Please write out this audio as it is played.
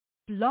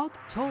Blog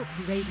Talk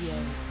Radio.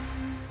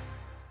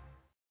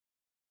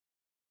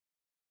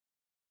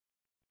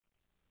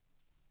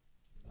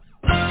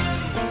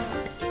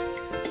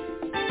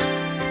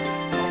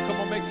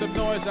 Some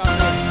noise out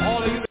there.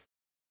 All of you.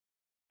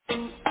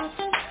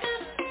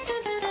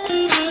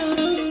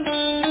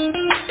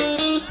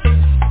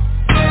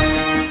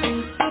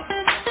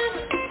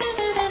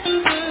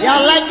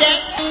 Y'all like that?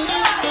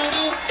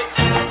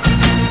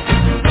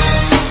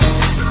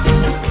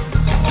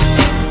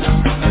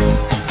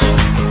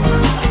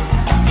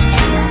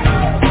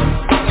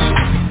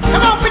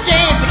 Come on, put your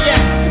hands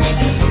together.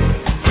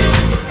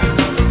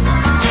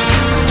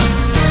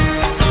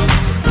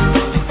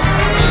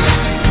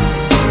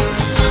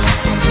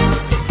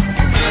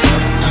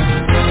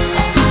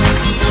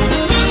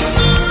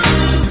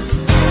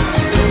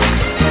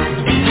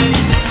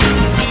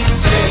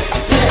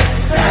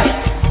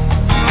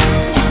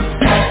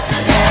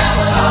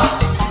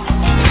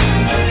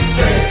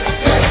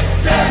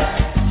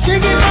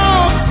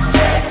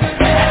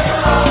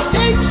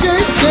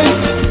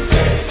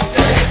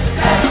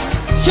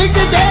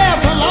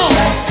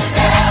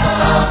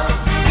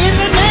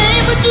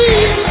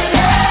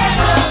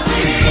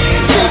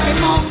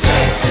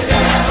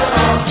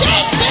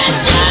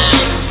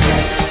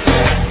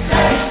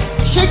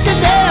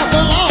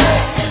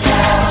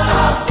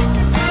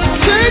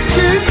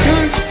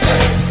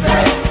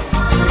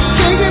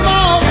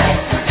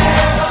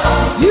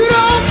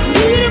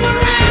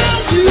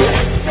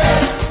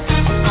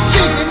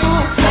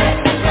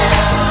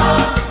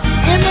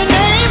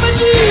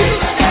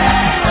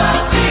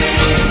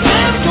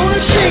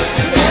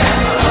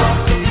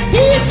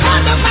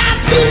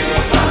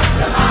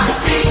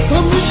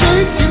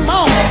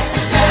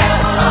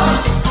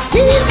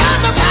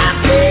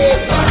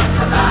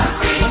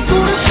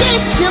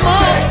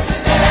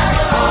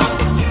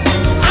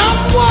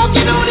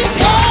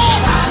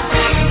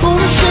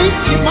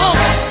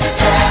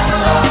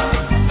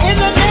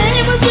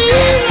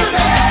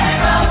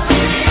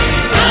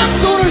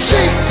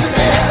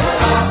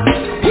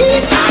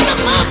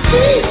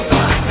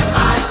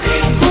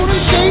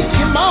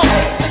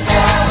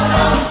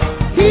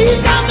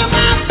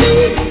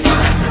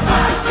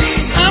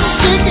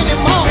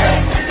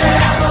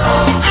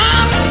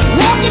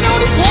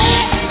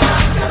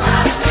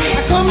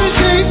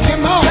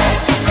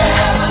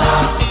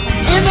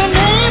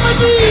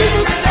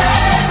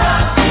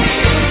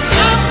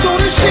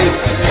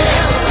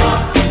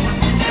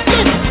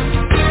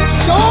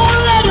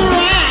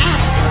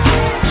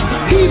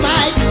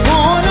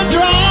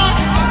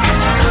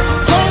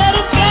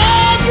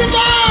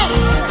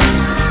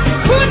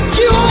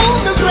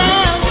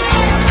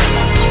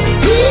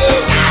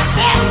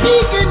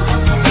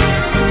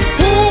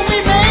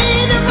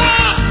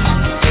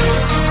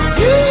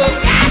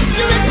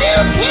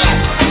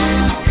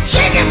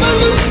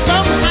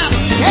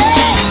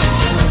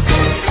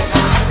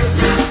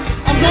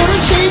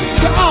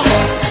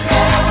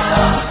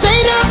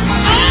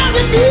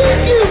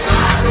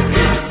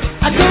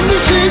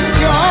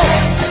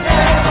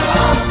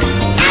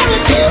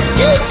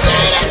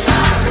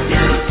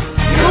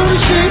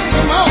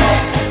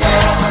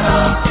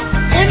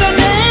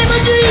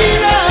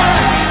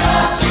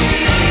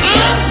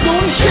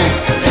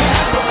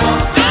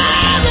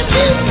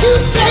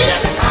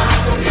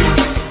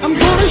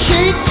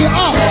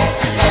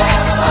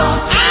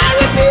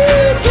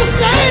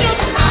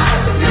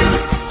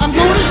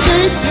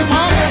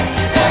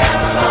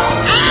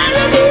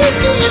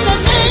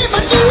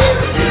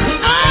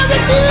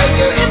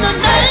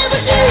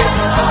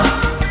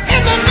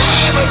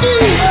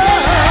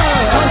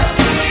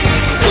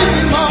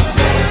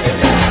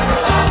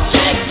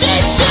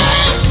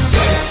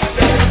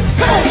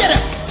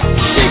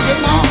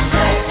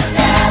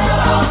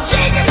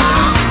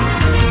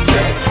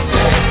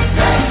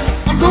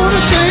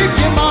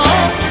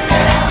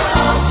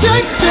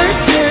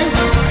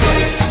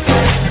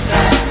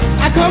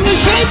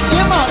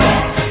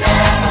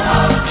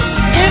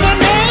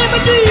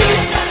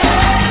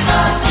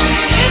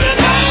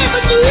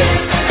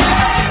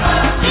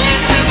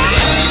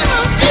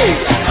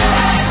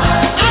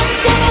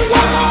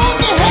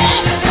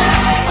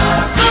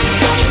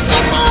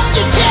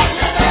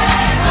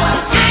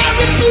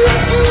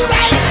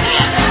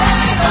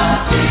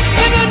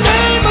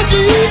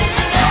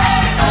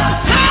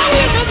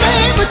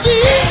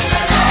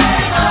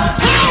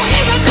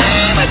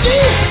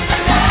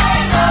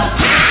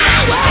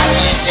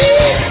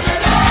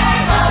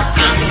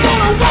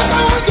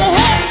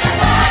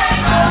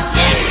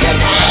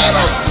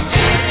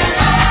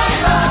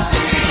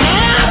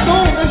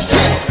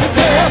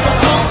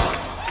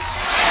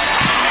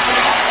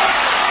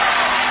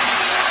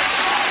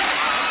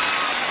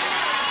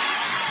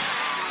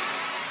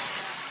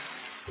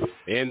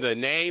 In the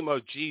name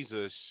of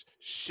Jesus,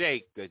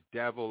 shake the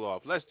devil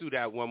off. Let's do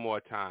that one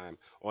more time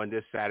on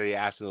this Saturday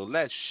afternoon.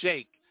 Let's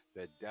shake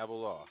the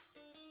devil off.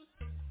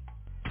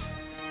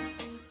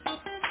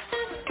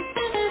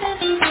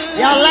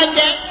 Y'all like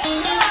that?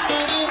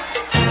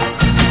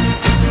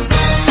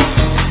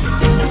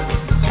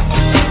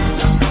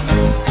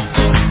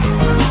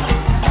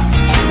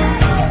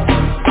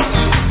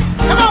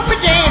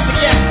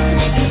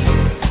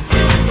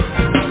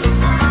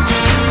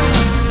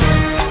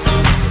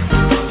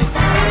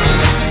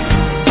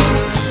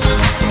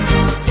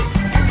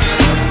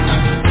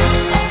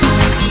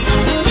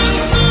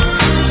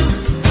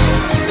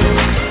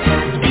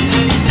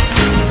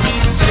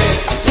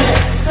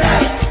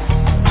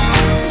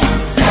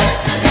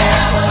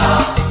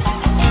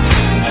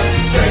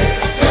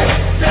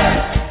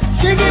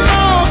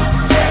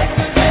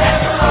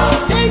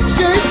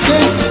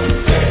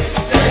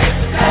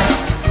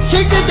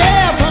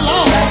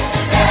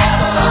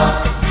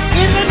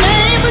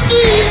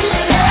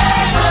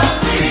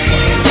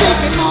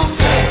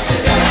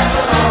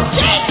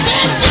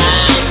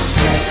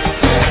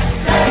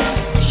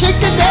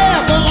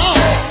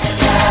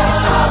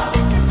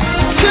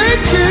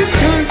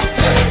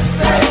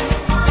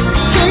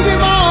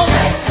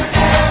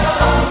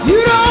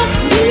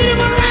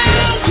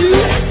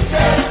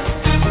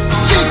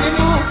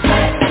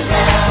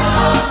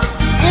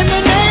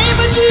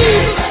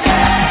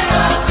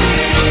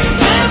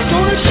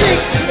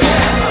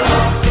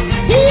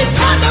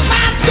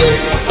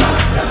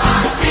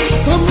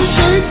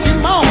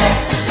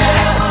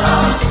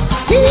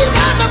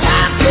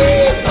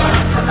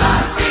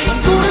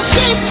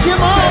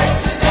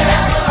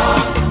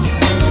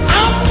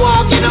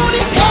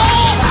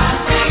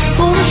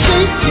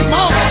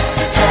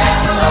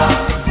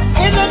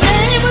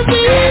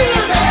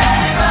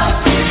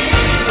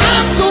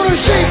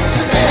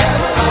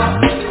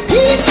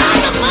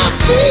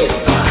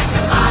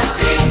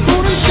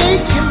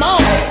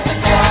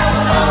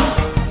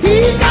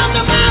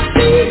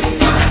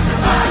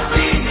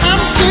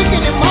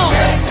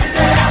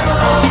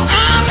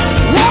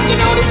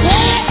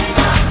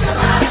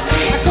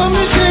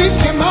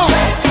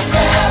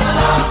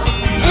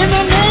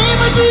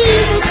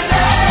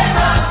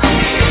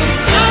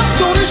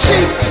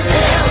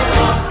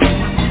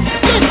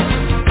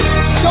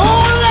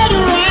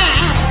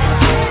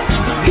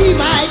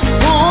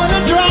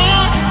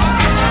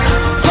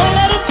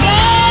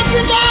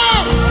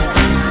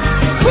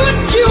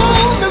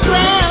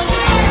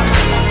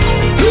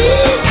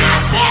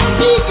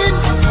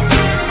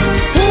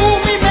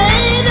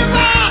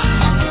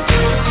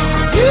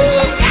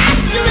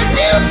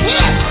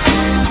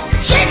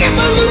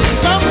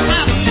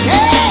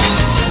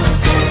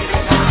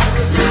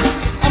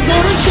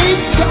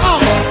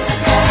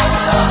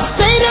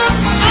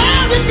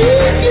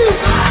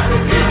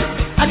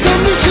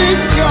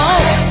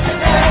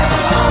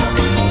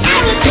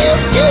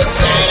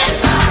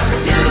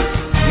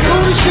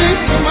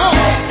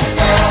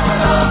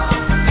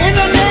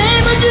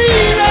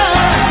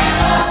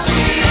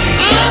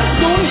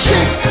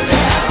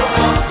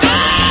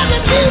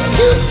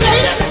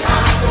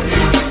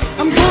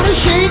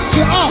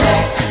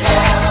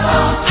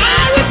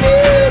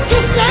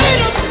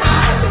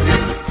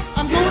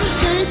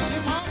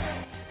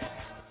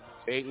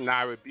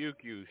 rebuke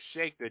you.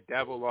 Shake the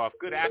devil off.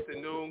 Good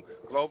afternoon,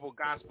 Global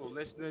Gospel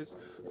listeners.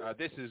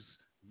 This is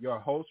your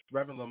host,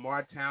 Reverend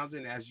LeMarr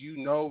Townsend. As you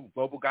know,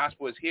 Global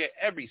Gospel is here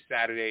every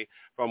Saturday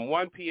from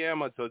 1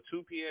 p.m. until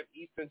 2 p.m.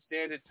 Eastern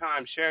Standard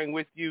Time, sharing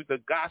with you the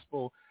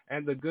gospel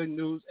and the good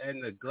news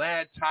and the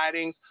glad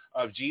tidings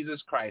of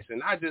Jesus Christ.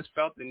 And I just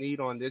felt the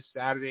need on this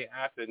Saturday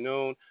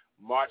afternoon,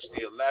 March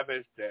the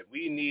 11th, that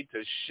we need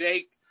to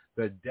shake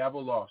the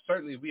devil off.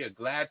 Certainly, we are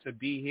glad to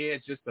be here.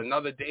 It's just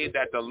another day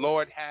that the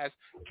Lord has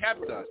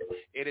kept us.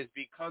 It is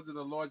because of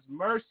the Lord's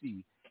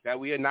mercy that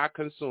we are not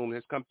consumed.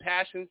 His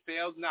compassion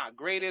fails not.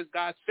 Great is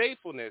God's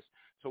faithfulness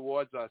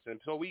towards us.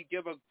 And so we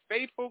give a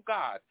faithful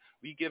God.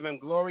 We give him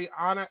glory,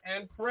 honor,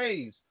 and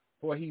praise,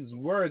 for he's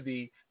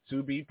worthy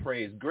to be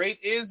praised. Great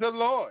is the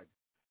Lord,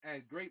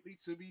 and greatly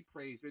to be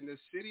praised in the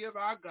city of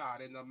our God,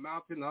 in the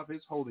mountain of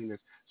his holiness.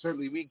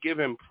 Certainly, we give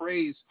him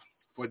praise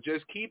for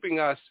just keeping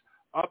us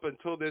up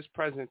until this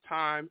present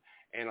time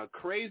in a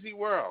crazy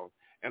world,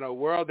 in a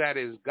world that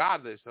is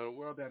godless, in a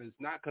world that is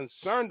not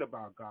concerned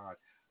about God,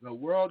 in a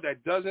world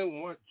that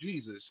doesn't want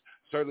Jesus.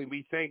 Certainly,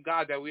 we thank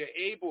God that we are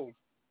able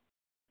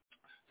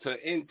to,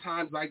 in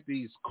times like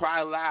these,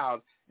 cry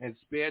loud and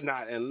spare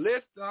not, and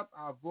lift up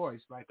our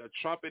voice like a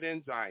trumpet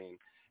in Zion,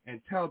 and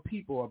tell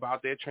people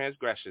about their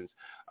transgressions.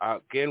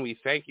 Again, we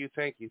thank you.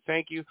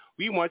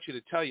 We want you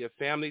to tell your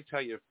family,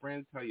 tell your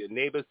friends, tell your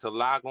neighbors to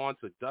log on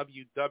to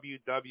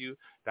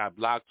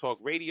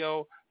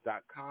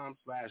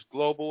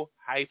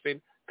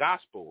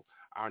www.blogtalkradio.com/global-gospel.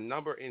 Our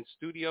number in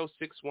studio,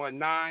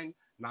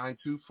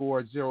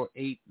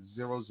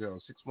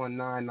 619-924-0800,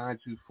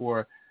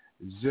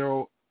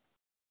 619-924-0800.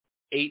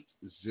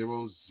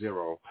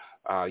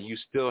 You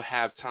still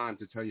have time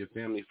to tell your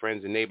family,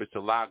 friends, and neighbors to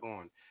log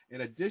on.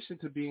 In addition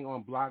to being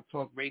on Blog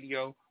Talk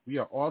Radio, we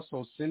are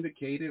also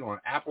syndicated on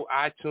Apple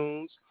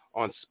iTunes,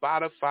 on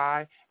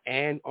Spotify,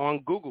 and on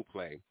Google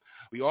Play.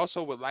 We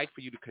also would like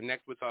for you to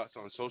connect with us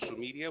on social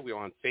media. We're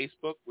on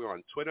Facebook, we're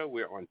on Twitter,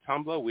 we're on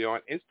Tumblr, we're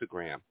on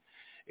Instagram.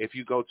 If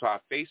you go to our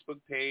Facebook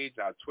page,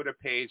 our Twitter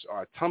page, or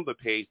our Tumblr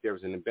page,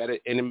 there's an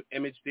embedded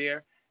image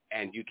there,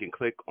 and you can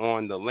click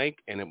on the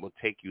link, and it will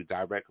take you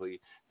directly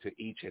to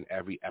each and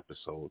every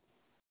episode.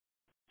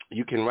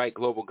 You can write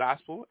Global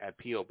Gospel at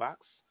P.O.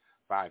 Box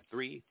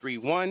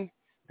 5331.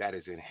 That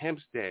is in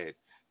Hempstead,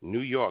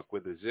 New York,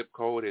 where the zip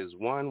code is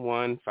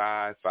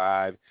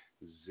 11550.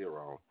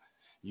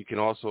 You can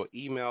also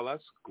email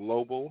us,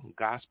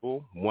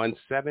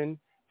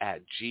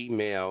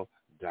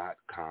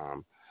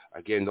 globalgospel17@gmail.com.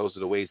 Again, those are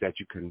the ways that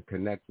you can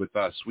connect with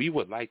us. We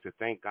would like to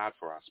thank God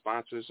for our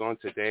sponsors on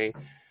today,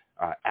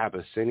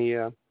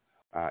 Abyssinia,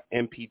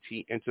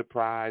 MPT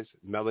Enterprise,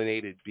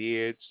 Melanated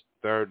Beards,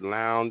 Third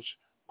Lounge,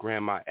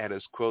 Grandma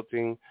Etta's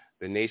Quilting,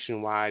 the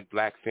Nationwide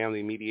Black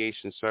Family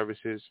Mediation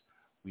Services.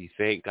 We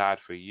thank God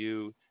for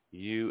you,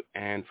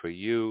 and for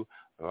you,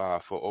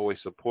 for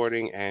always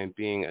supporting and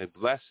being a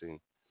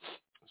blessing.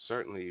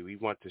 Certainly, we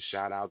want to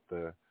shout out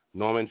the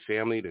Norman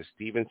family, the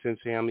Stevenson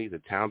family, the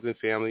Townsend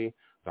family,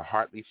 the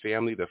Hartley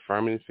family, the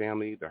Furman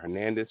family, the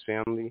Hernandez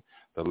family,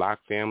 the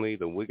Locke family,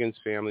 the Wiggins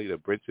family, the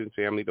Brinson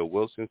family, the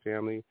Wilson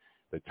family,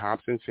 the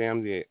Thompson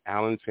family, the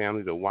Allen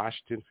family, the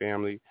Washington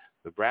family,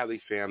 the Bradley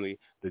family,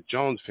 the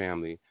Jones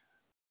family,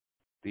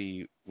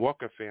 the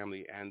Walker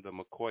family, and the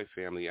McCoy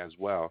family as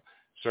well.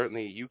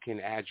 Certainly, you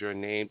can add your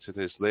name to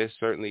this list.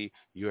 Certainly,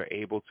 you're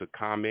able to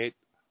comment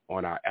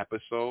on our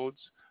episodes.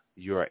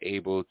 You're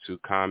able to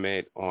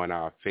comment on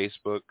our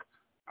Facebook,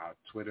 our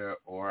Twitter,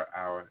 or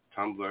our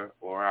Tumblr,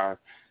 or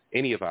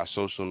any of our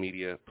social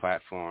media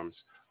platforms.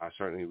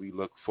 Certainly, we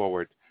look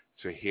forward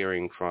to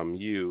hearing from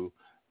you,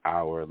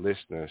 our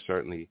listeners.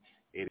 Certainly,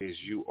 it is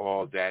you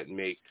all that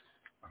make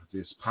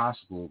this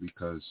possible,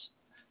 because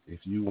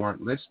if you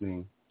weren't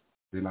listening,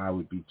 then I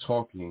would be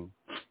talking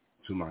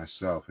to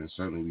myself. And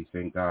certainly we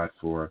thank God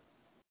for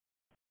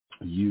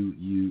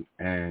you,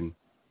 and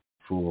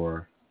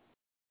for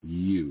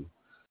you.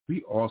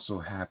 We also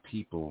have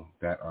people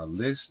that are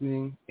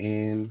listening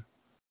in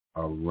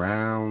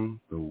around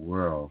the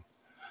world.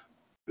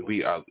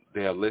 They are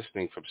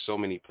listening from so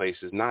many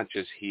places, not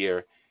just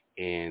here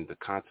in the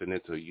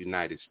continental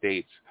United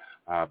States,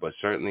 but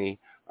certainly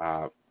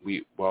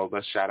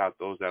let's shout out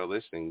those that are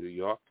listening: New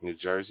York, New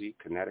Jersey,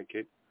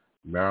 Connecticut,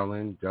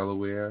 Maryland,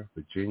 Delaware,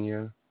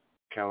 Virginia,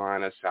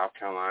 Carolina, South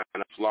Carolina,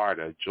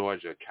 Florida,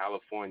 Georgia,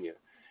 California,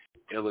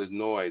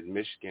 Illinois,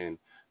 Michigan.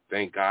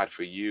 Thank God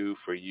for you,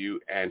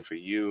 and for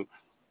you.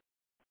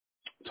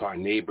 To our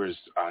neighbors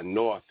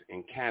north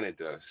in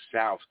Canada,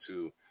 south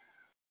to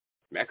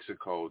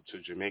Mexico,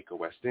 to Jamaica,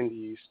 West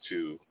Indies,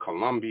 to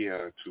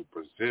Colombia, to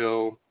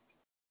Brazil,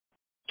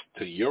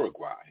 to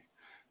Uruguay.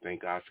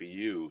 Thank God for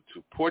you.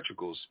 To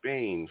Portugal,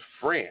 Spain,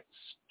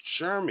 France,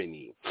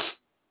 Germany,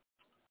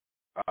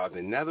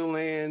 the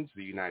Netherlands,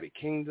 the United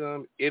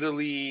Kingdom,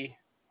 Italy,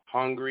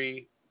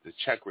 Hungary, the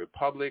Czech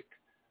Republic,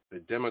 the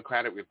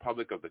Democratic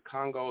Republic of the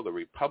Congo, the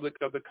Republic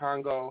of the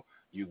Congo,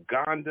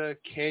 Uganda,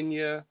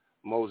 Kenya,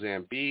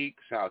 Mozambique,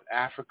 South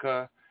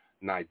Africa,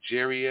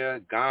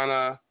 Nigeria,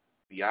 Ghana,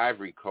 the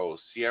Ivory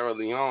Coast, Sierra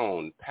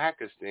Leone,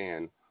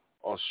 Pakistan,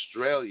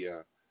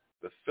 Australia,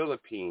 the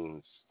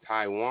Philippines,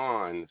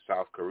 Taiwan,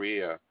 South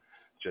Korea,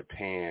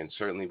 Japan.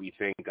 Certainly we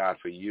thank God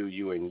for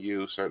you, and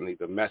you. Certainly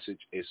the message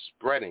is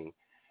spreading.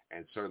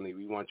 And certainly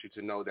we want you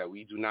to know that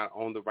we do not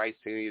own the rights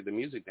to any of the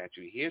music that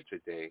you hear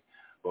today.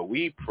 But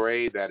we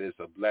pray that it's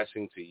a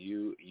blessing to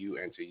you,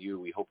 and to you.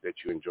 We hope that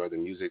you enjoy the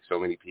music. So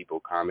many people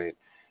comment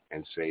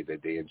and say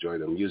that they enjoy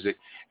the music.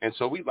 And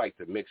so we like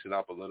to mix it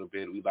up a little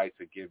bit. We like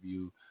to give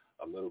you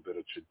a little bit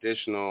of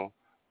traditional,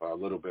 a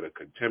little bit of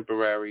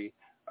contemporary,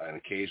 an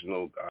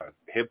occasional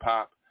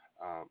hip-hop,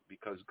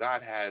 because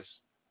God has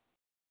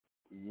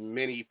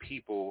many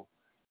people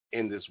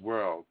in this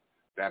world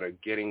that are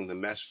getting the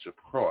message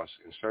across.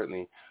 And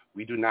certainly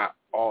we do not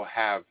all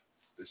have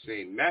the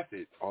same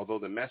method. Although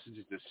the message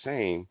is the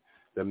same,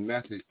 the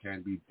method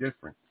can be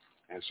different.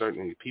 And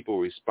certainly people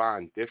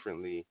respond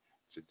differently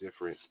to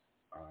different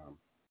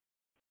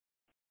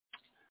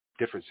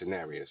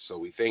scenarios. So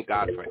we thank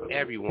God for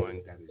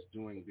everyone that is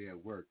doing their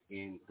work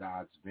in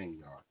God's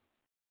vineyard.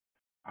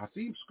 Our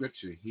theme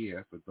scripture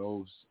here, for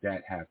those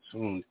that have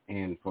tuned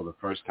in for the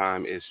first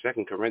time, is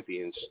 2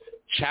 Corinthians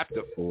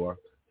chapter 4,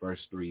 verse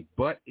 3.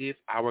 But if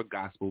our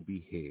gospel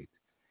be hid,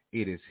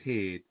 it is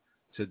hid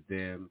to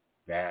them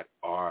that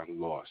are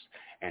lost.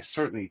 And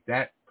certainly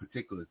that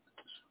particular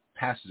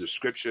passage of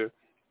scripture,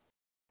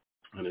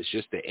 and it's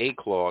just the A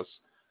clause,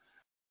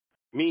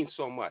 means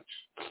so much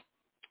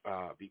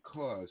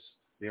because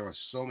there are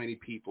so many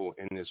people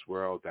in this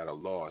world that are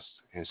lost.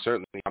 And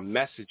certainly our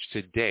message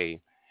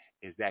today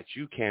is that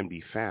you can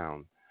be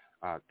found.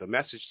 The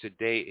message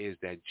today is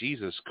that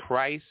Jesus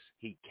Christ,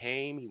 he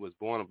came, he was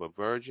born of a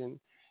virgin,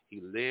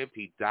 he lived,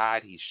 he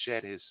died, he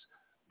shed his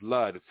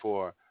blood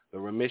for the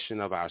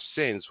remission of our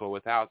sins. For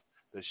without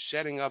the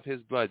shedding of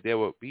his blood, there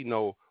would be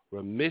no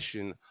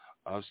remission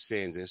of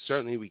sins. And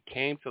certainly we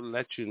came to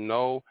let you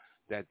know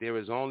that there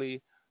is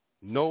only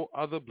no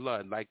other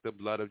blood like the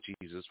blood of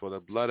Jesus. For the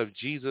blood of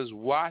Jesus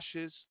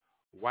washes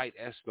white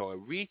as snow. It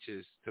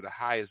reaches to the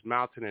highest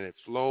mountain and it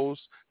flows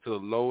to the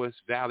lowest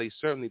valley.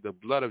 Certainly the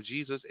blood of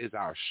Jesus is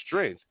our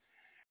strength.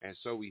 And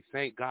so we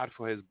thank God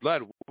for his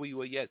blood. While we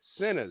were yet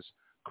sinners,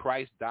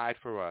 Christ died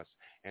for us.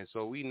 And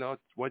so we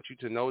want you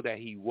to know that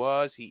he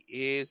was, he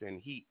is,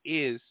 and he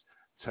is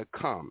to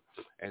come.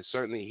 And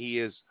certainly he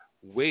is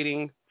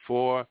waiting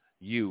for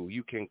you.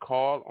 You can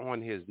call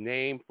on his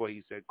name, for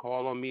he said,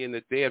 call on me in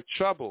the day of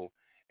trouble,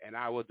 and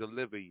I will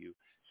deliver you.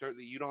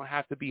 Certainly you don't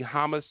have to be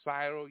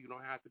homicidal. You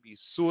don't have to be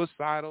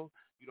suicidal.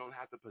 You don't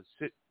have to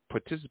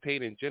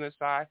participate in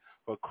genocide.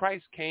 But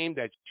Christ came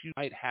that you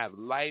might have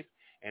life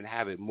and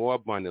have it more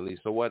abundantly.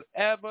 So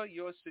whatever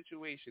your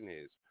situation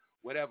is,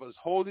 whatever is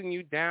holding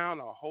you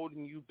down or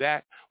holding you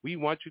back, we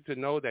want you to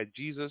know that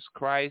Jesus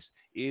Christ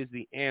is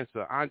the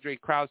answer. Andre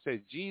Crouch says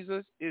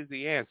Jesus is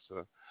the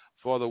answer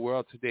for the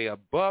world today.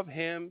 Above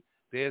him,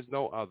 there's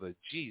no other.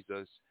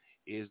 Jesus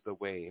is the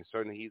way. And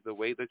certainly he's the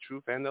way, the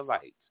truth, and the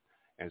light.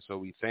 And so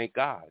we thank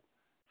God,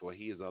 for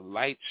he is a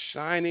light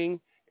shining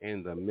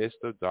in the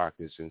midst of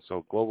darkness. And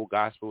so Global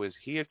Gospel is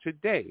here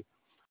today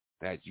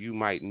that you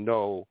might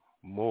know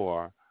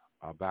more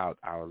about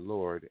our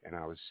Lord and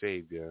our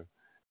Savior,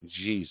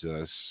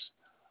 Jesus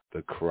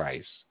the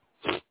Christ.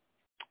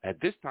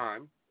 At this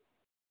time,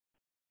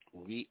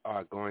 we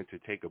are going to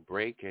take a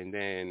break, and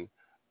then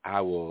I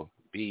will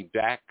be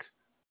back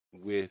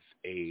with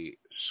a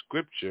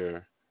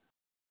scripture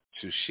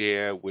to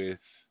share with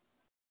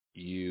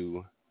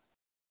you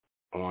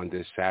on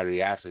this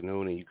Saturday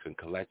afternoon, and you can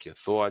collect your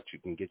thoughts. You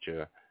can get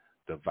your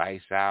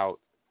device out.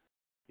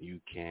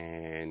 You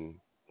can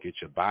get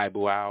your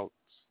Bible out.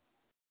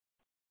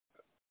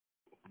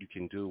 You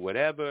can do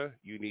whatever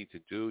you need to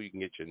do. You can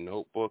get your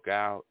notebook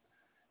out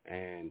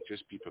and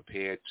just be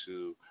prepared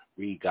to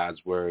read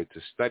God's word,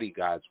 to study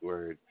God's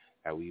word,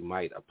 that we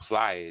might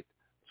apply it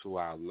to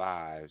our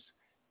lives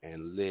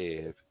and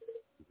live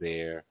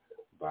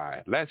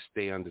thereby. Let's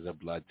stay under the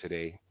blood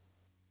today.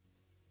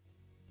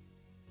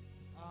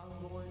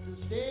 I'm going to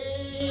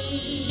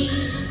stay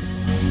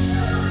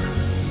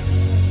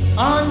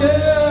under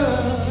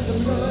the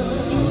blood.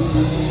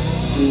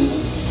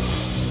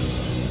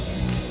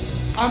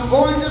 I'm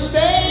going to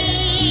stay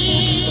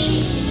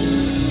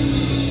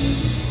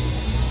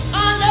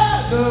under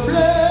the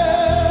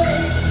blood,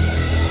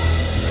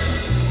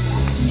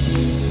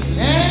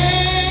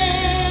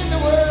 and the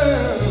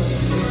world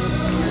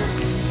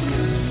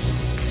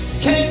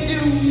can't do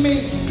me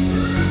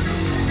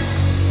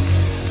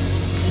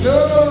no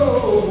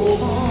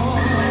harm.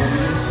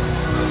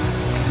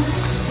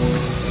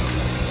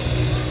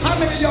 How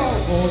many of y'all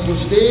going to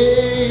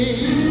stay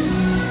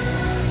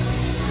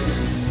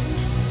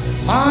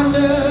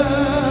under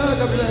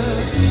the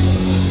blood?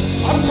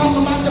 I'm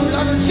talking about the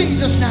blood of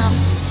Jesus now.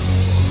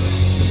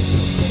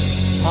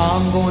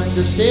 I'm going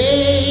to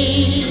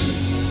stay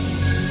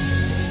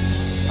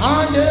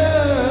under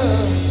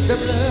the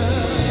blood.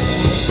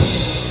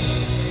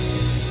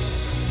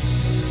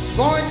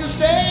 Going to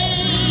stay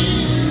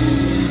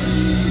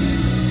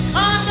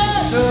under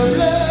the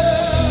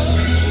blood,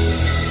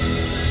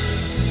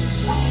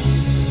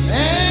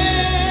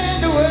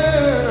 and the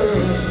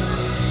world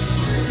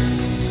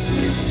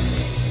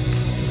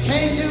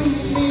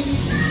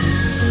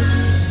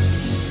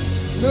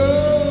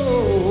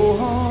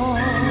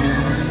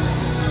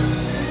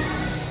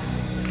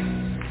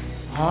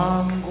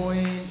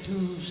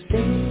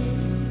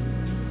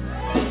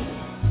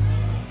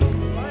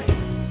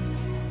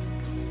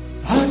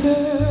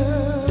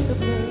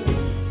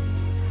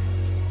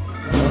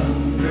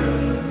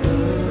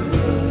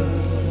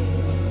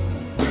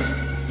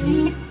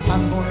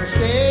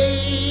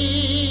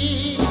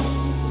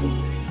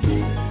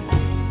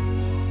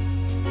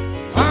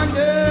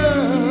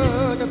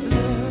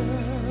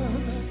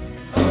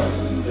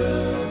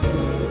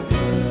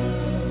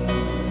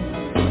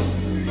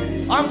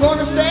I'm going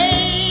to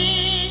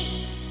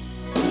stay.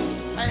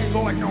 I ain't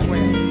going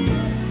nowhere.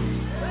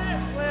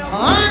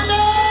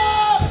 Under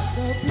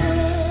the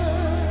blood.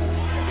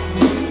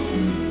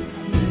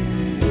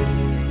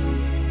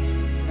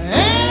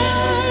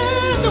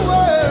 And the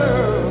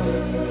world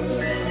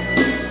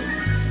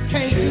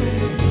can't do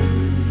it.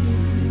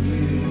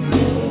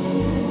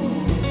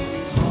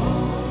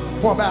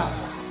 What about?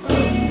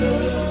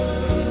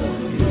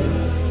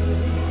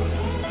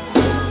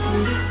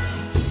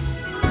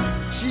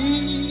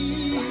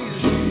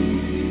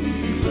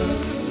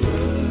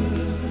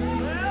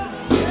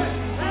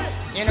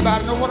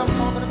 Anybody know what I'm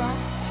talking about?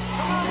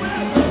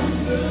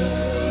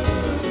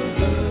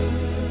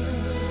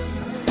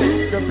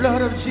 The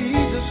blood of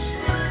Jesus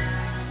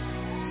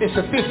is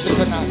sufficient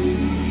tonight.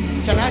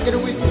 Can I get a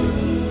witness?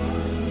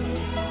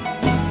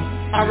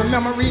 I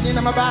remember reading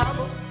in my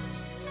Bible.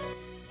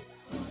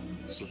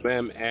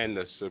 Slim and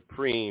the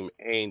supreme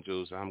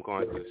angels, I'm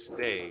going to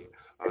stay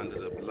under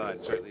the blood.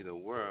 Certainly the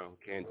world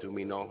can't do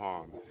me no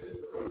harm.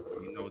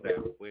 We know that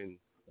when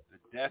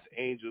the death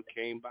angel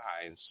came by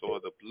and saw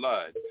the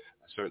blood,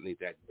 certainly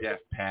that death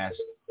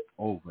passed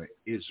over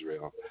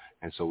Israel.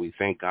 And so we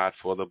thank God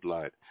for the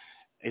blood.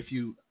 If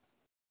you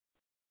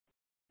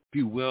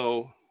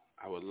will,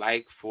 I would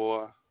like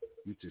for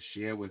you to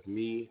share with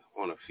me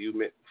for a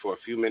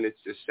few minutes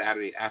this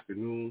Saturday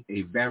afternoon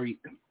a very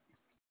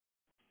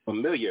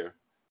familiar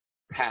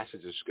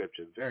passage of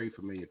Scripture,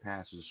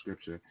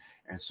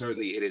 and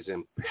certainly it is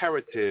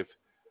imperative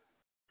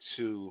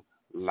to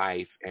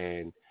life,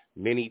 and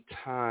many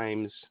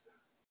times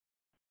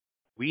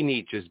we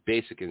need just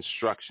basic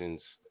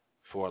instructions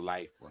for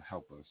life will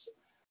help us.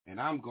 And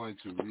I'm going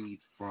to read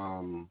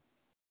from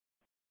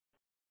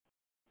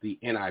the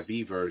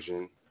NIV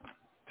version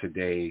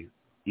today,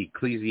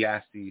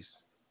 Ecclesiastes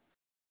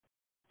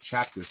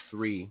chapter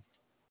 3,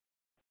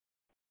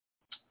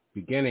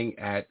 beginning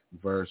at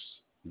verse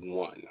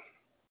 1.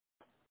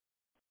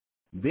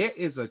 There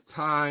is a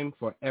time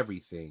for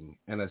everything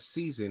and a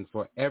season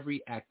for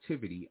every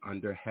activity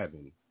under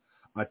heaven,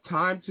 a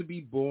time to be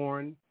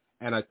born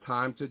and a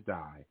time to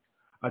die,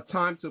 a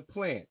time to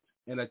plant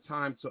and a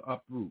time to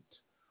uproot,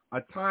 a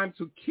time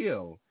to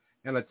kill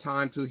and a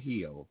time to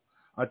heal,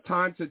 a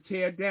time to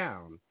tear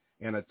down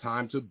and a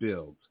time to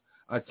build,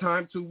 a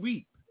time to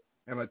weep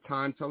and a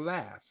time to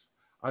laugh,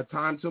 a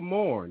time to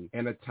mourn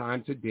and a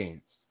time to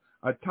dance,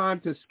 a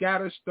time to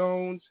scatter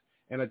stones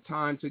and a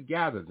time to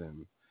gather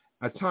them,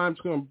 a time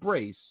to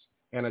embrace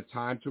and a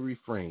time to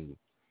refrain,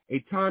 a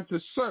time to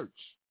search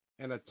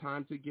and a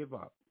time to give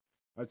up,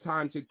 a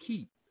time to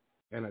keep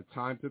and a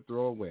time to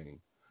throw away,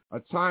 a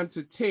time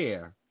to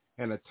tear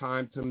and a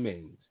time to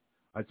mend,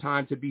 a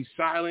time to be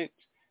silent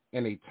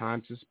and a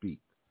time to speak,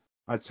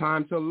 a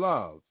time to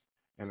love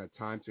and a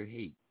time to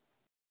hate,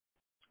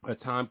 a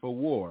time for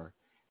war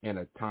and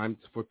a time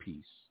for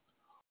peace.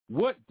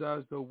 What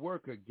does the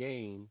worker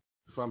gain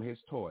from his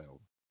toil?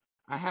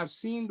 I have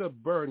seen the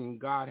burden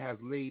God has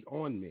laid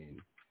on men.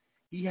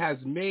 He has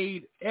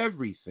made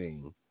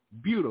everything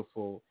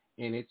beautiful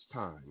in its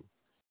time.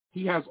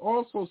 He has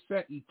also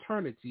set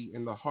eternity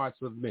in the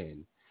hearts of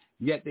men,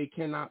 yet they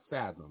cannot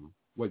fathom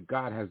what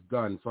God has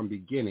done from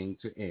beginning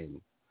to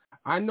end.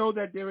 I know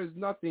that there is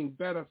nothing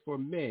better for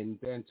men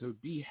than to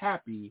be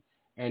happy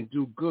and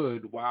do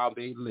good while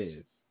they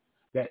live,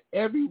 that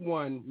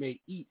everyone may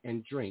eat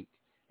and drink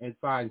and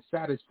find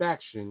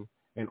satisfaction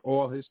in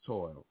all his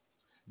toil.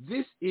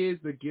 This is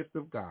the gift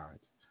of God.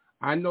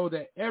 I know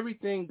that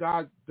everything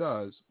God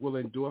does will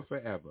endure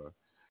forever.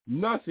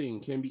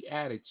 Nothing can be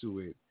added to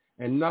it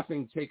and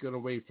nothing taken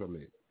away from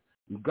it.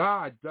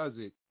 God does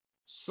it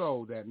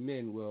so that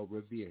men will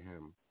revere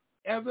him.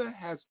 Ever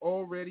has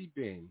already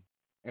been,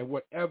 and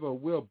whatever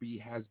will be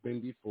has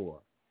been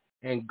before.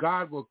 And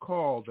God will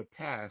call the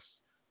past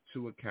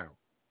to account.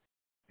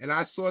 And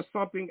I saw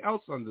something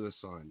else under the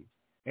sun.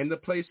 In the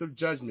place of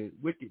judgment,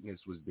 wickedness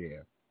was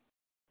there.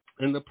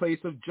 In the place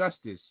of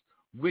justice,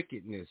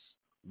 wickedness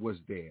was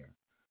there.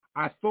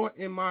 I thought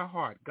in my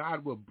heart,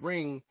 God will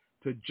bring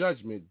to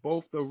judgment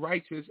both the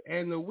righteous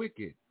and the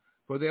wicked,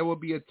 for there will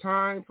be a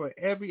time for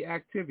every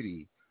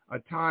activity, a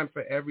time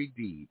for every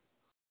deed.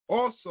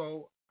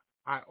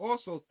 I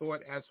also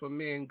thought, as for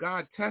men,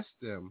 God tests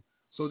them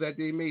so that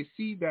they may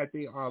see that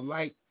they are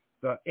like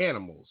the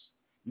animals.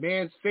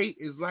 Man's fate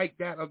is like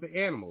that of the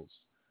animals.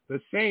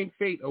 The same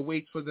fate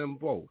awaits for them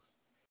both.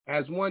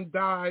 As one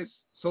dies,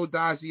 so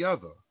dies the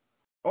other.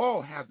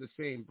 All have the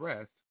same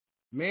breath.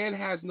 Man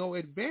has no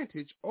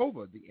advantage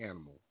over the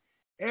animal.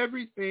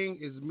 Everything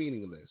is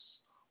meaningless.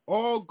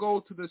 All go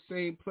to the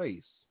same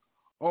place.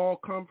 All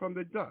come from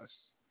the dust,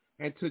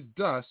 and to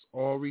dust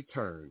all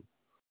return.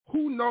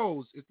 Who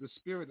knows if the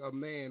spirit of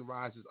man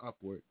rises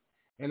upward,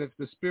 and if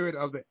the spirit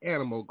of the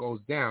animal goes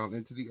down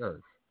into the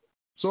earth?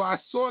 So I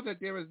saw that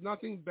there is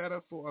nothing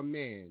better for a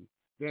man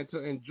than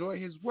to enjoy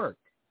his work,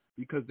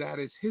 because that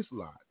is his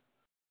lot.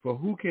 For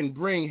who can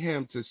bring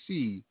him to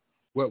see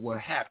what will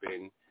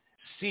happen?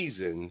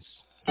 Seasons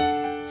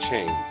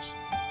change.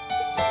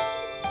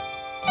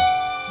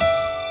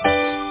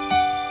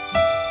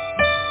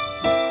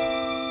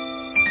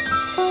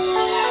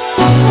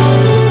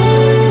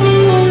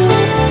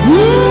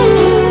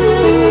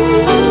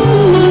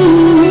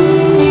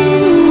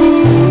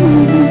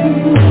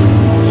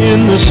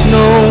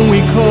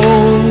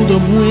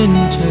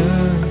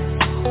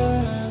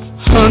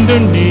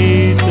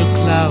 underneath the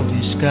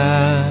cloudy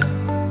sky,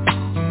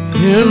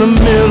 in the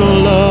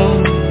middle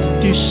of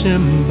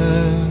December,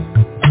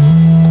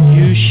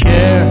 you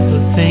share the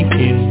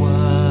thinking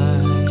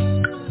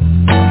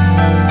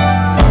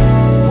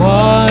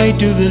why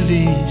do the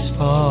leaves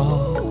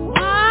fall?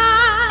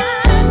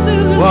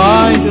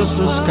 Why does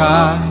the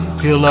sky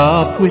fill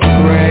up with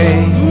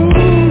gray?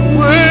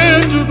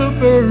 Where do the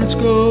birds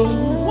go?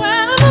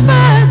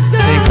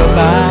 Think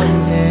about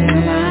it.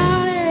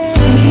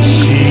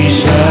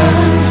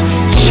 Seasons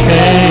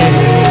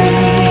change.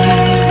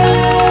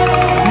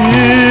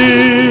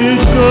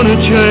 It's gonna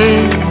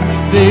change.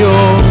 They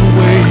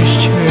always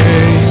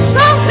change.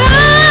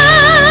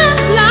 Sometimes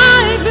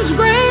life is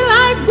gray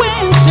like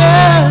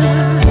winter,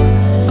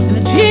 and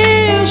the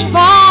tears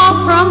fall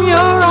from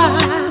your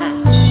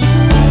eyes.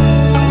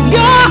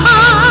 Your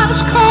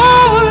heart's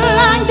cold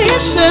like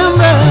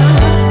December,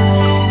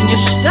 and you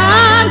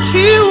start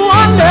to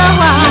wonder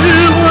why.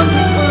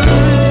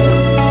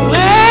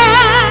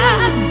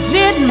 Where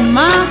did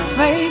my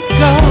faith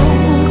go?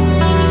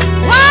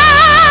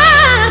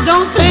 Why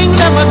don't things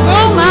ever go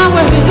my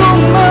way?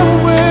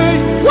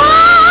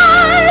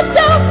 Why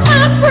don't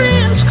my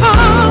friends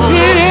call?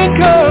 Get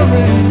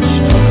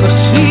encouraged, the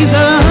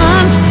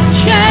seasons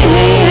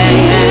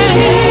change.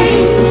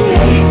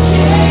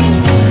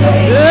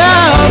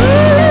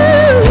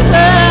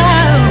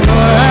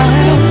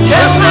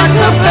 Just like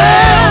the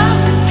bell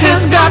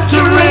has got to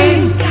ring,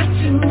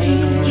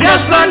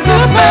 just like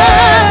the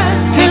bird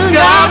has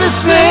got to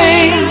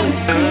sing,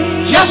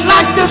 just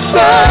like the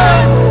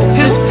sun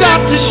has got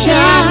to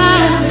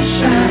shine,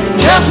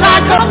 just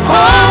like a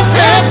poem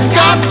has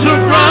got to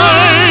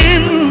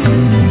rhyme,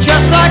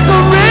 just like a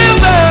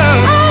river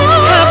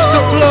has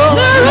to flow,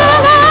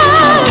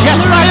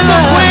 just like the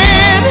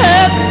wind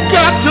has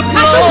got to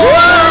blow.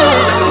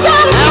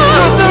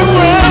 After the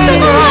rain,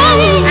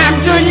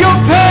 after your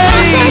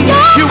pain,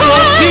 you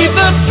won't see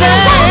the same.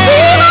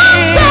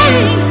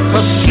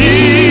 The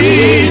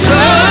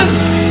seasons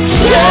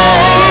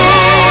change.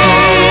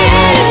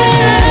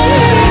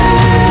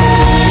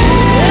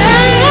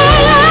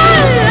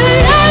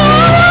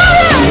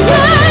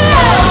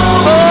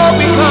 Oh,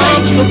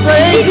 becomes the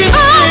breaking.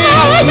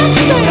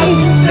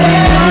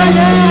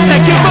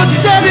 Thank you for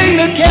setting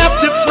the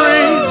captive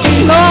free.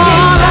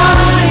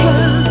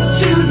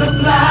 To the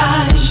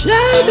blind,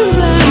 shine the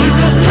light.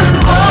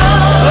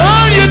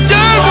 Oh, you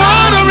turn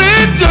water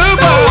into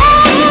wine.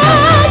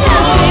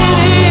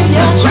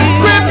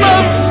 Grip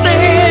of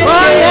sin.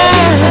 Oh,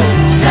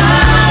 yeah.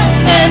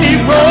 And he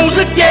rose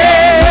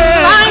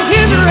again. Like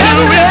his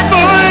spirit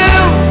for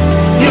him.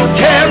 He'll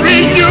carry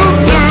you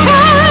through.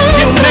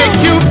 He'll make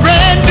you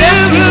brand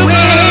new.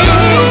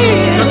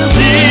 The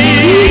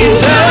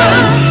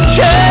seasons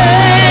change.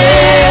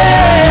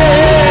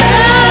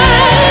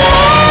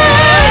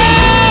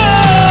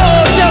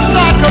 Just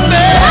like a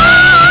bell.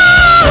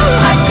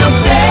 Like a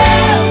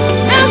bell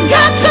has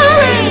got to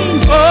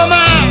ring. Oh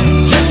my.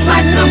 Just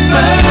like the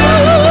bird.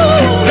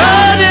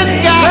 God has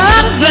got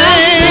to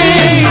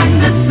sing. Like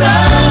the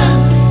sun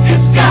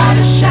has got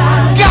to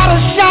shine. Gotta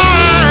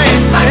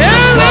shine. Like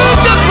and like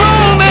the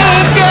moon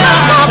has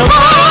got to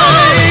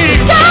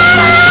shine.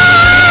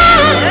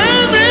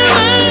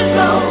 Everything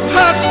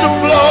has to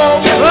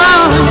blow. Just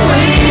like the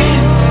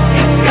wind,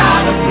 it's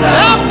gotta blow.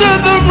 After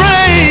the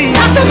rain.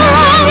 After the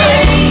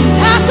rain.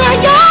 After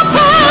your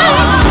pain.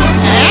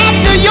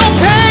 After your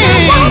pain.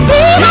 You won't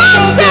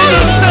be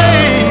the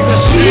same. The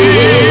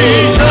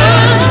seasons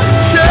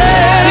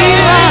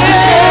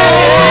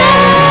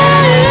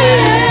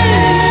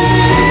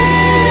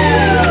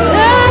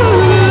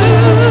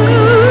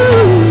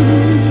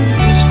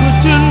It's good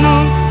to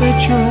know that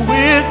you're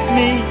with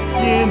me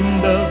in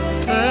the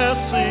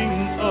passing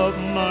of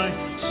my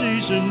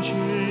season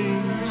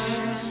change.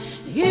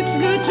 It's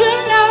good to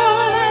know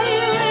that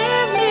you're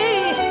with me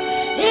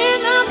in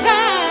the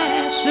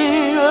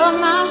passing of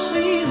my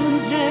season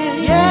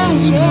change. Yes,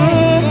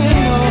 yes,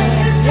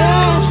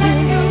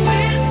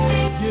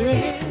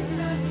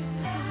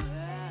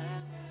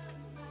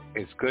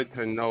 It's good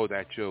to know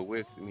that you're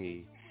with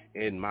me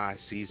in my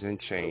season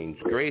change.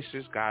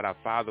 Gracious God, our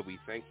Father, we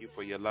thank you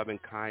for your loving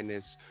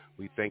kindness.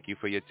 We thank you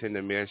for your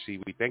tender mercy.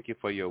 We thank you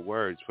for your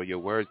words. For your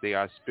words, they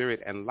are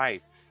spirit and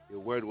life. Your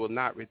word will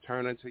not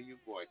return unto you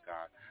void,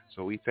 God.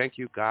 So we thank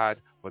you,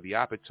 God, for the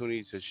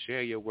opportunity to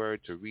share your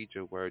word, to read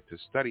your word, to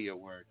study your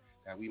word,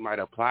 that we might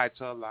apply it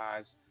to our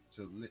lives,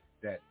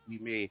 that we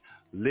may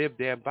live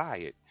thereby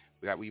it,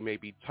 that we may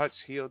be touched,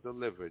 healed,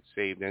 delivered,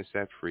 saved, and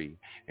set free.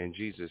 In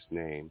Jesus'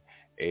 name,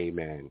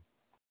 amen.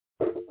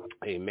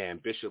 Amen.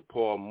 Bishop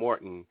Paul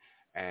Morton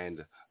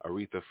and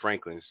Aretha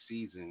Franklin's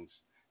Seasons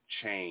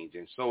Change.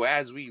 And so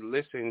as we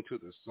listen to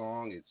the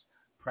song, it's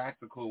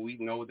practical. We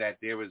know that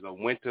there is a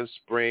winter,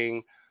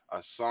 spring,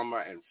 a summer,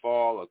 and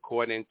fall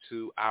according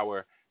to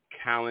our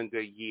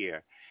calendar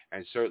year.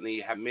 And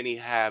certainly many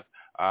have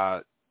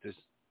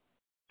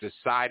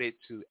decided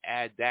to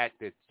add that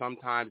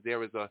sometimes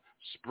there is a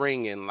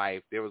spring in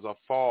life, there is a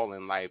fall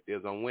in life,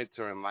 there's a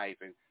winter in life,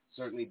 and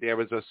certainly there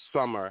is a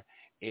summer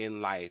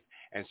in life.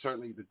 And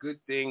certainly the good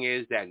thing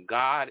is that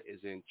God is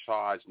in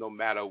charge no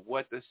matter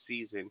what the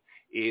season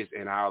is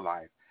in our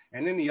life.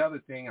 And then the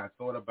other thing I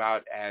thought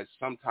about, as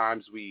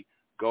sometimes we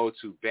go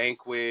to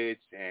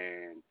banquets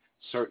and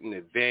certain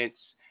events,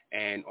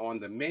 and on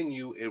the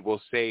menu it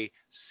will say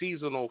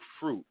seasonal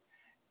fruit.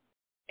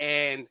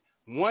 And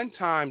one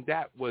time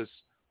that was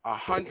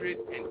 110%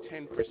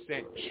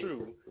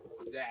 true,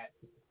 that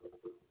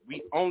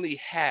we only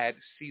had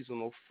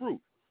seasonal fruit,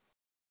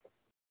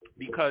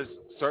 because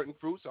certain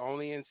fruits are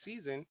only in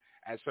season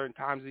at certain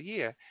times of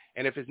year.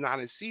 And if it's not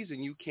in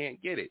season, you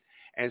can't get it.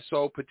 And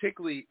so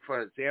particularly,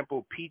 for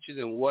example, peaches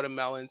and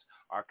watermelons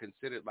are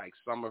considered like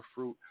summer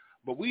fruit.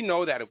 But we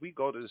know that if we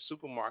go to the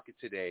supermarket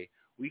today,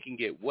 we can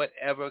get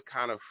whatever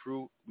kind of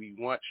fruit we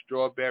want: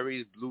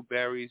 strawberries,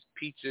 blueberries,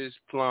 peaches,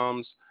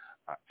 plums,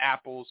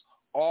 apples,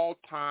 all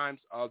times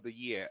of the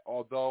year.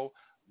 Although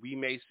we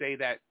may say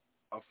that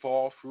a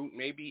fall fruit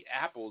may be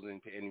apples,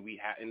 and we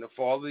have in the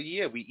fall of the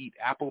year we eat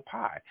apple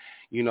pie,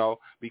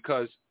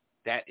 because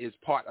that is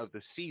part of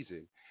the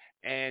season.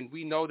 And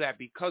we know that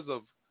because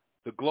of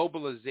the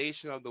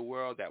globalization of the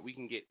world, that we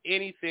can get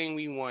anything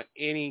we want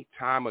any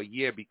time of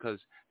year, because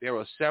there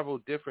are several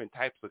different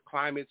types of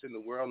climates in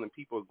the world, and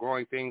people are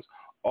growing things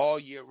all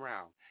year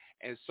round.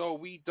 And so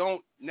we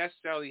don't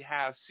necessarily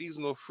have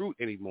seasonal fruit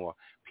anymore.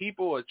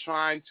 People are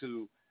trying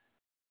to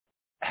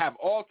have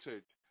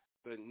altered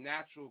the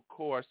natural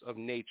course of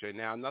nature.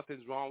 Now,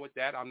 nothing's wrong with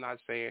that. I'm not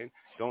saying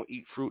don't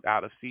eat fruit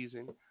out of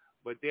season,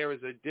 but there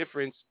is a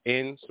difference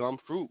in some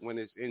fruit when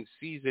it's in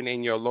season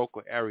in your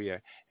local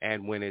area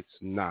and when it's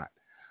not.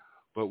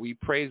 But we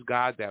praise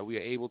God that we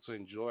are able to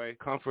enjoy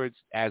comforts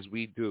as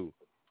we do.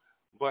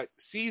 But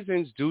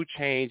seasons do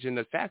change, and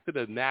the fact of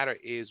the matter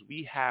is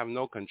we have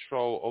no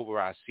control over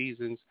our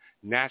seasons,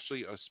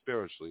 naturally or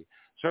spiritually.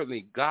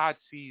 Certainly, God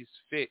sees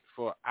fit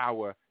for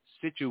our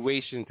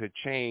situation to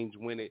change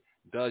when it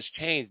does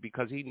change,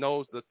 because he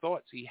knows the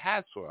thoughts he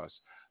has for us,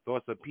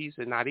 thoughts of peace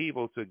and not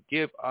evil, to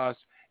give us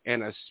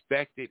an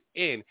expected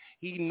end.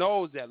 He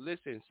knows that,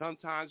 listen,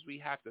 sometimes we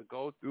have to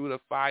go through the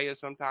fire,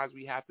 sometimes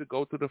we have to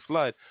go through the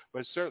flood,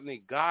 but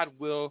certainly God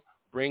will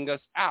bring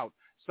us out.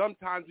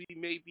 Sometimes we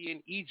may be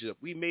in Egypt,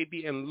 we may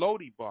be in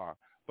Lodibar,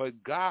 but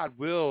God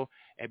will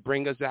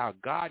bring us out.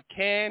 God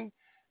can.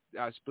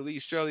 I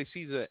believe Shirley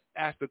Caesar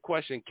asked the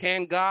question,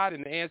 can God?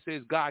 And the answer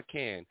is God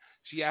can.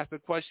 She asked the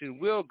question,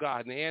 will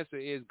God? And the answer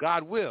is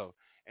God will.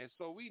 And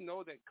so we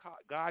know that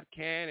God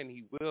can and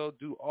he will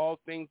do all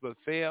things but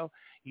fail.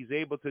 He's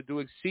able to do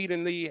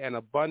exceedingly and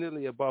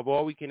abundantly above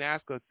all we can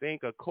ask or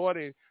think,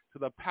 according to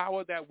the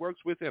power that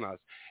works within us.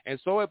 And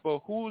so it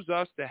behooves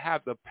us to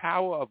have the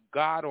power of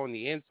God on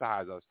the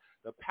inside of us,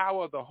 the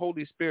power of the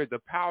Holy Spirit,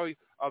 the power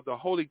of the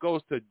Holy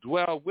Ghost to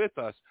dwell with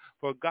us.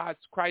 For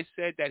Christ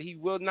said that he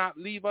will not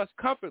leave us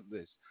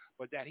comfortless,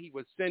 but that he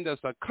would send us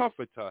a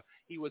comforter.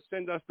 He would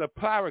send us the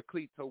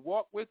paraclete to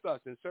walk with us.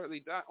 And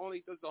certainly not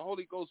only does the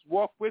Holy Ghost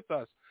walk with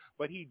us,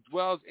 but he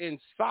dwells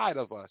inside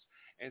of us.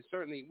 And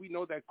certainly we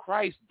know that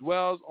Christ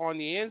dwells on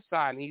the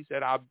inside. And he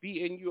said, I'll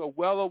be in you a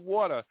well of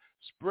water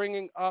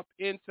springing up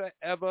into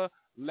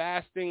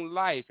everlasting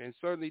life. And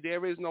certainly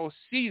there is no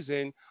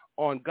season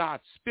on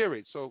God's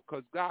spirit. So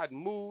because God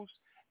moves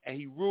and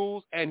he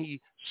rules and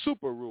he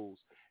super rules.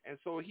 And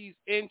so he's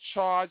in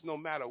charge no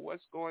matter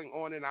what's going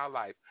on in our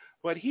life.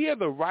 But here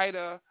the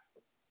writer,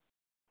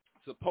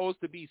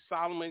 supposed to be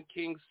Solomon,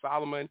 King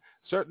Solomon,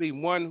 certainly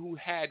one who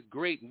had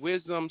great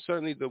wisdom.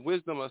 Certainly the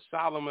wisdom of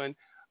Solomon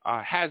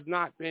has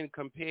not been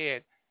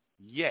compared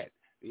yet.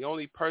 The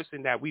only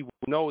person that we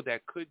know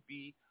that could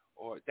be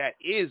or that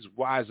is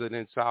wiser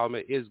than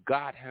Solomon is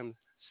God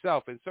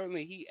himself. And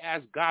certainly he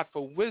asked God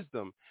for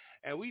wisdom.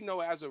 And we know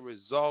as a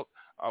result,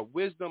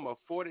 wisdom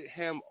afforded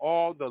him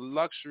all the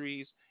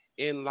luxuries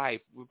in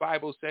life. The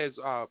Bible says,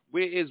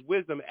 where is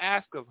wisdom?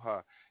 Ask of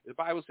her. The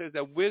Bible says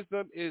that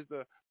wisdom is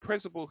the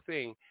principal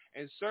thing.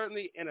 And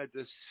certainly in a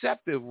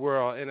deceptive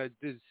world, in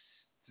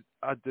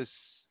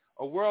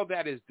a world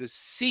that is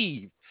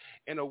deceived,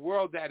 in a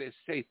world that is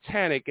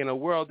satanic, in a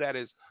world that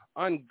is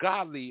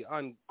ungodly,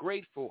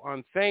 ungrateful,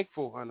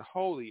 unthankful,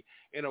 unholy,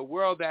 in a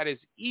world that is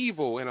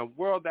evil, in a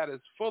world that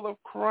is full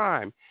of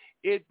crime,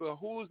 it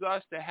behooves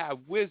us to have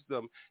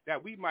wisdom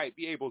that we might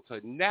be able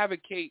to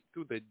navigate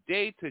through the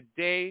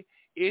day-to-day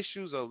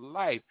issues of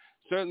life.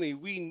 Certainly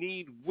we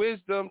need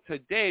wisdom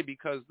today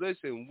because,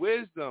 listen,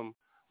 wisdom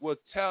will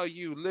tell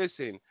you,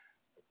 listen,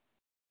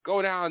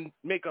 go down,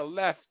 make a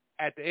left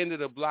at the end of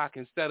the block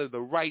instead of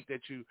the right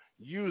that you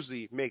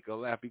usually make a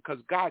left, because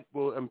God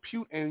will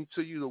impute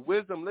into you the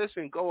wisdom.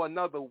 Listen, go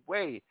another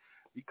way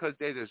because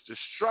there is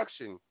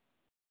destruction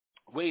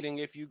waiting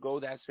if you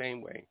go that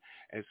same way.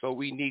 And so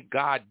we need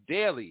God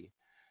daily,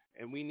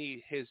 and we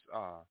need his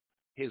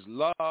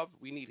love,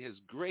 we need his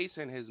grace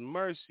and his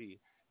mercy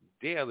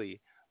daily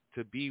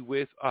to be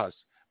with us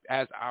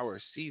as our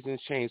seasons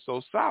change.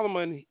 So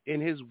Solomon, in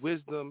his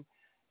wisdom,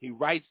 he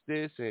writes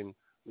this, and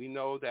we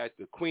know that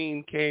the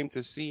queen came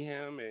to see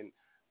him, and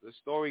the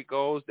story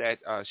goes that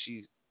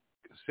she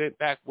sent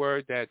back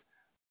word that,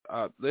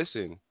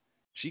 listen,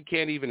 she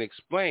can't even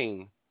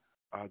explain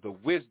the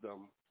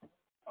wisdom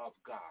of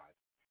God.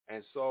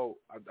 And so,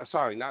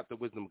 sorry, not the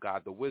wisdom of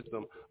God, the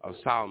wisdom of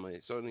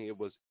Solomon. Certainly it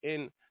was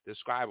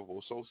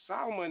indescribable. So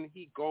Solomon,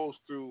 he goes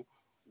through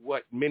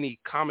what many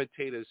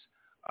commentators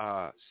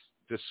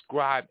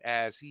describe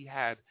as he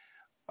had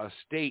a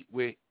state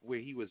where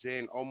he was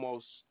in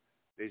almost,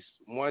 this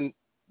one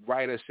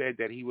writer said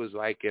that he was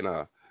like in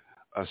a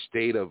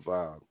state of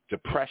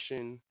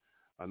depression.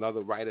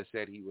 Another writer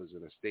said he was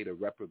in a state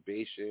of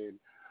reprobation.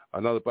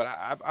 But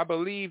I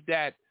believe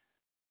that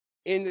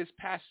in this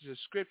passage of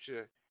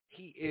scripture,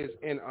 he is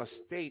in a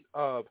state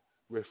of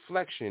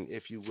reflection,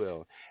 if you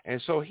will.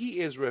 And so he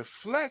is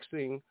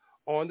reflecting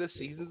on the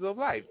seasons of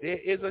life. There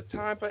is a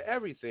time for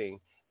everything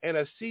and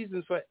a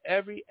season for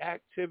every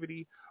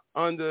activity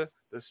under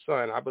the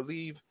sun. I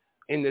believe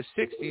in the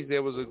 60s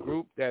there was a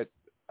group that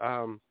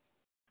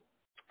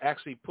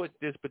actually put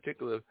this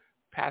particular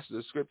passage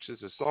of scripture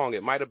as a song.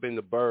 It might have been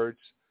the Byrds.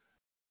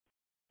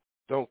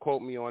 Don't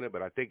quote me on it,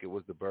 but I think it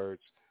was the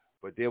Byrds.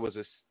 But there was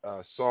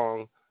a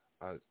song,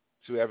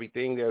 to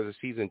everything there was a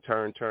season,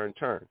 turn, turn,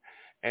 turn.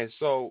 And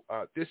so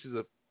this is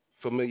a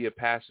familiar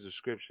passage of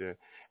scripture.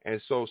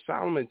 And so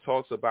Solomon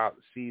talks about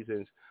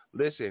seasons.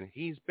 Listen,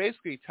 he's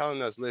basically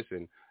telling us,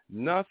 listen,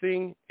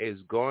 nothing is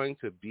going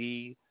to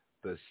be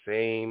the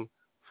same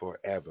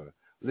forever.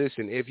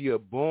 Listen, if you're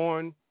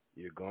born,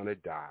 you're going to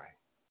die.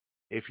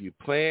 If you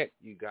plant,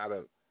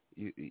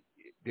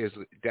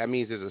 that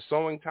means there's a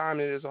sowing time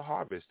and there's a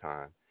harvest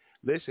time.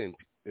 Listen,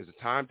 there's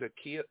a time to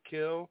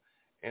kill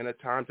and a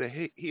time to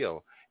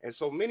heal. And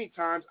so many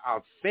times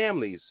our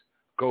families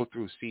go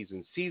through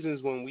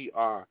seasons when we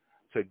are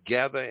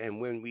together and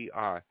when we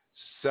are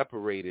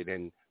separated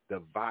and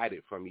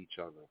divided from each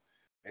other.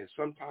 And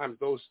sometimes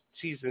those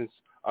seasons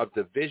of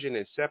division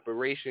and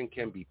separation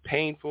can be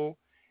painful.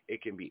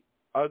 It can be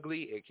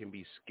ugly. It can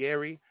be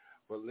scary.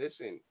 But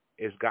listen,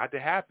 it's got to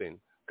happen.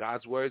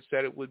 God's word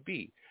said it would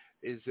be.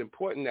 It's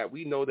important that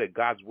we know that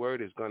God's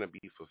word is going to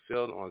be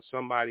fulfilled on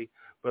somebody,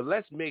 but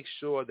let's make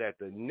sure that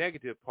the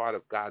negative part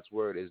of God's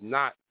word is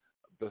not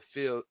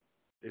fulfilled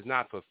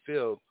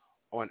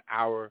on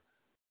our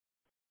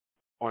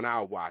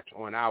watch,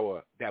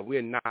 that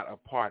we're not a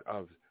part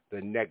of the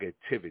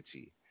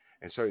negativity,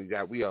 and certainly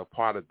that we are a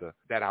part of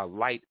that our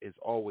light is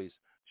always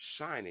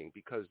shining,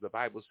 because the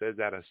Bible says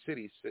that a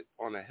city sit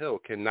on a hill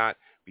cannot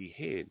be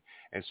hid.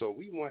 And so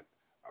we want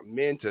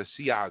men to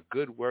see our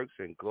good works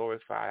and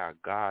glorify our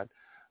God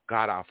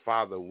our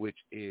Father, which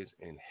is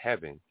in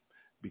heaven,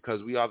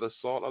 because we are the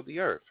salt of the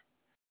earth.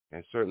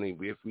 And certainly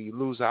if we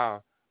lose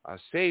our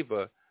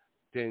savor,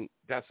 then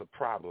that's a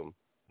problem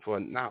for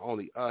not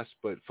only us,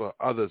 but for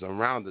others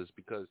around us,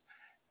 because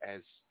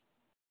as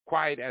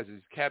quiet as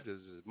it's kept, as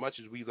much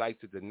as we like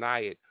to deny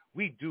it,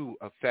 we do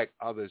affect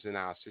others in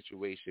our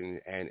situation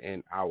and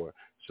in our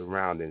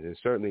surroundings. And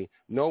certainly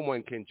no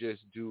one can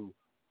just do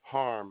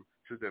harm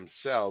to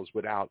themselves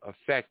without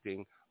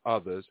affecting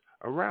others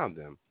around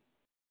them.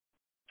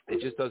 It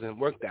just doesn't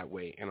work that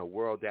way in a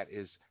world that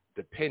is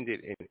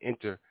dependent and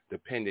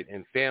interdependent,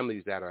 and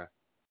families that are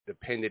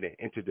dependent and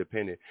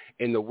interdependent,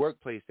 in the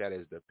workplace that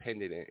is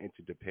dependent and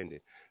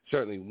interdependent.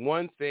 Certainly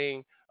one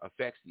thing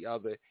affects the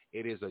other.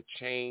 It is a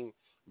chain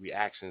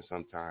reaction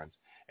sometimes.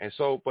 And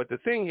so, but the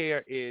thing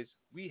here is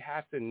we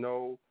have to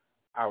know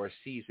our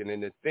season.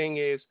 And the thing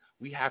is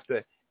we have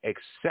to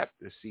accept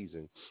the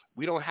season.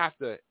 We don't have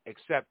to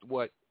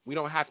we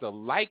don't have to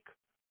like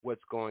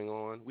what's going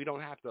on. We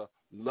don't have to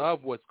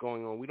love what's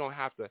going on. We don't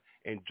have to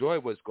enjoy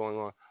what's going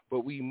on,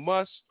 but we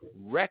must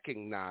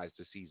recognize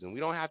the season.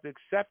 We don't have to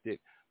accept it,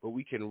 but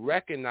we can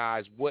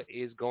recognize what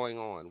is going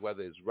on,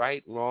 whether it's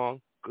right, wrong,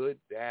 good,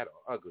 bad,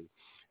 or ugly.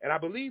 And I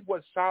believe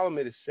what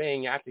Solomon is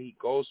saying after he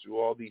goes through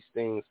all these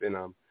things, and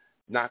I'm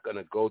not going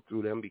to go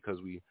through them because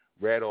we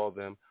read all of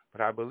them,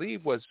 but I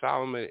believe what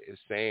Solomon is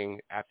saying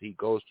after he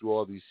goes through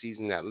all these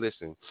seasons, that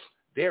listen,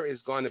 there is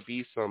going to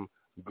be some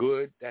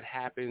good that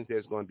happens.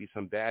 There's going to be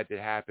some bad that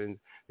happens.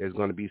 There's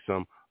going to be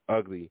some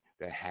ugly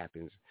that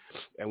happens.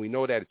 And we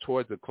know that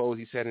towards the close,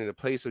 he said, in the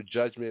place of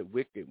judgment,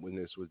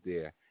 wickedness was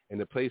there. In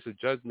the place of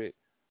judgment,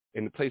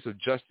 in the place of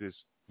justice,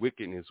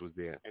 wickedness was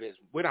there. And it's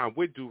when I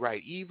would do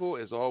right, evil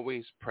is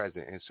always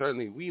present. And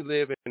certainly we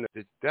live in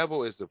the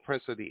devil is the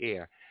prince of the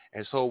air.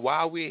 And so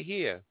while we're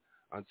here,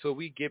 until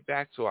we get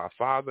back to our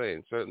Father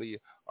and certainly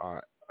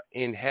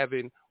in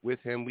heaven with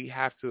him, we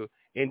have to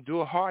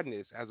endure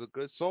hardness as a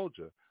good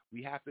soldier.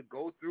 We have to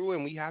go through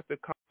and we have to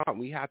come.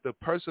 We have to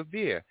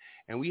persevere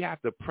and we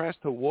have to press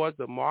towards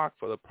the mark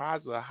for the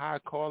prize of the high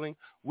calling,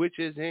 which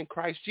is in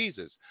Christ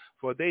Jesus.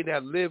 For they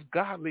that live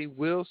godly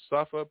will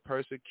suffer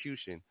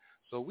persecution.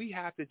 So we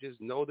have to just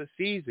know the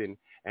season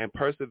and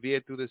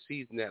persevere through the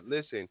season, that,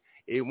 listen,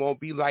 it won't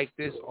be like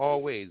this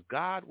always.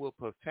 God will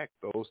perfect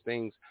those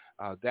things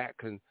that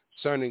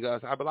concerning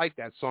us. I like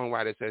that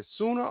songwriter says,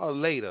 sooner or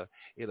later,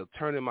 it'll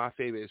turn in my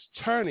favor. It's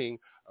turning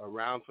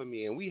around for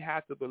me. And we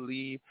have to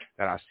believe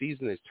that our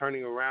season is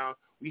turning around.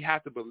 We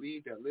have to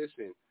believe that,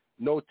 listen,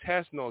 no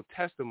test, no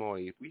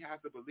testimony. We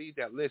have to believe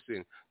that,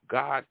 listen,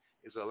 God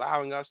is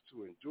allowing us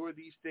to endure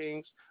these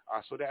things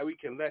so that we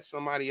can let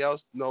somebody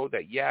else know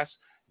that, yes,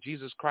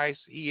 Jesus Christ,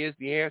 he is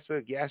the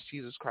answer. Yes,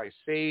 Jesus Christ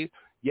saved.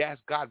 Yes,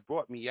 God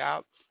brought me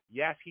out.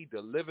 Yes, he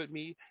delivered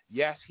me.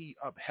 Yes, he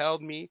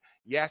upheld me.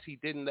 Yes, he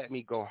didn't let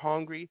me go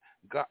hungry.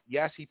 God,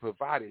 yes, he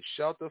provided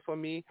shelter for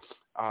me.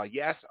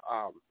 Yes,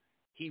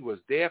 he was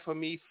there for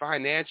me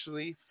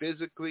financially,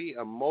 physically,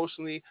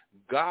 emotionally.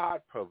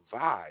 God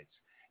provides.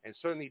 And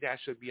certainly that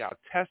should be our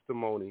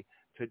testimony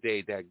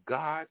today, that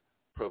God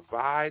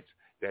provides,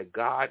 that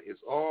God is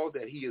all,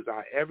 that he is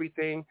our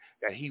everything,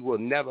 that he will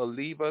never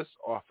leave us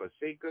or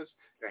forsake us,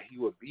 that he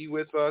will be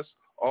with us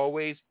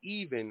always,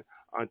 even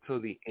until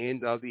the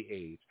end of the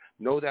age.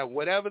 Know that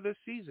whatever the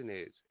season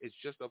is, it's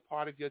just a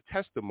part of your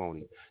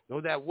testimony.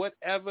 Know that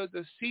whatever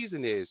the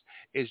season is,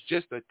 it's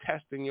just a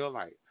test in your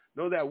life.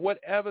 Know that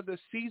whatever the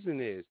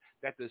season is,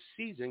 that the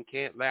season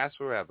can't last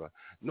forever.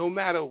 No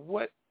matter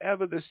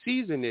whatever the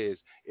season is,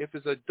 if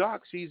it's a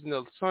dark season,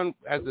 the sun,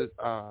 as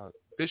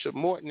Bishop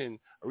Morton and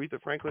Aretha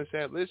Franklin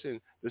said,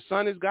 listen, the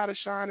sun has got to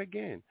shine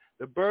again.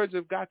 The birds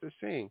have got to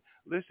sing.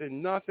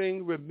 Listen,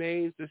 nothing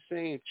remains the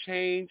same.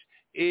 Change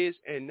is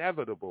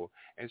inevitable.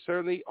 And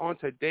certainly on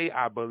today,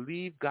 I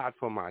believe God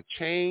for my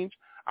change.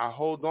 I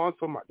hold on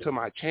to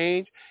my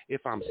change.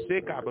 If I'm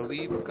sick, I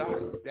believe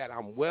God that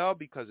I'm well,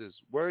 because his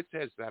word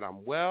says that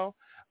I'm well.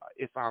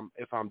 If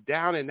I'm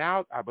down and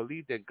out, I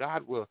believe that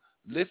God will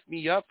lift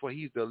me up, for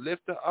he's the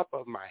lifter up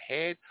of my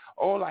head.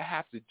 All I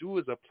have to do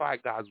is apply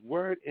God's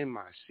word in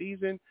my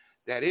season,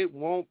 that it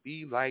won't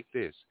be like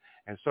this.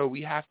 And so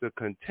we have to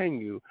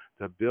continue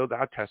to build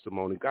our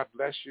testimony. God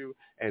bless you,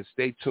 and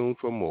stay tuned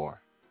for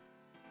more.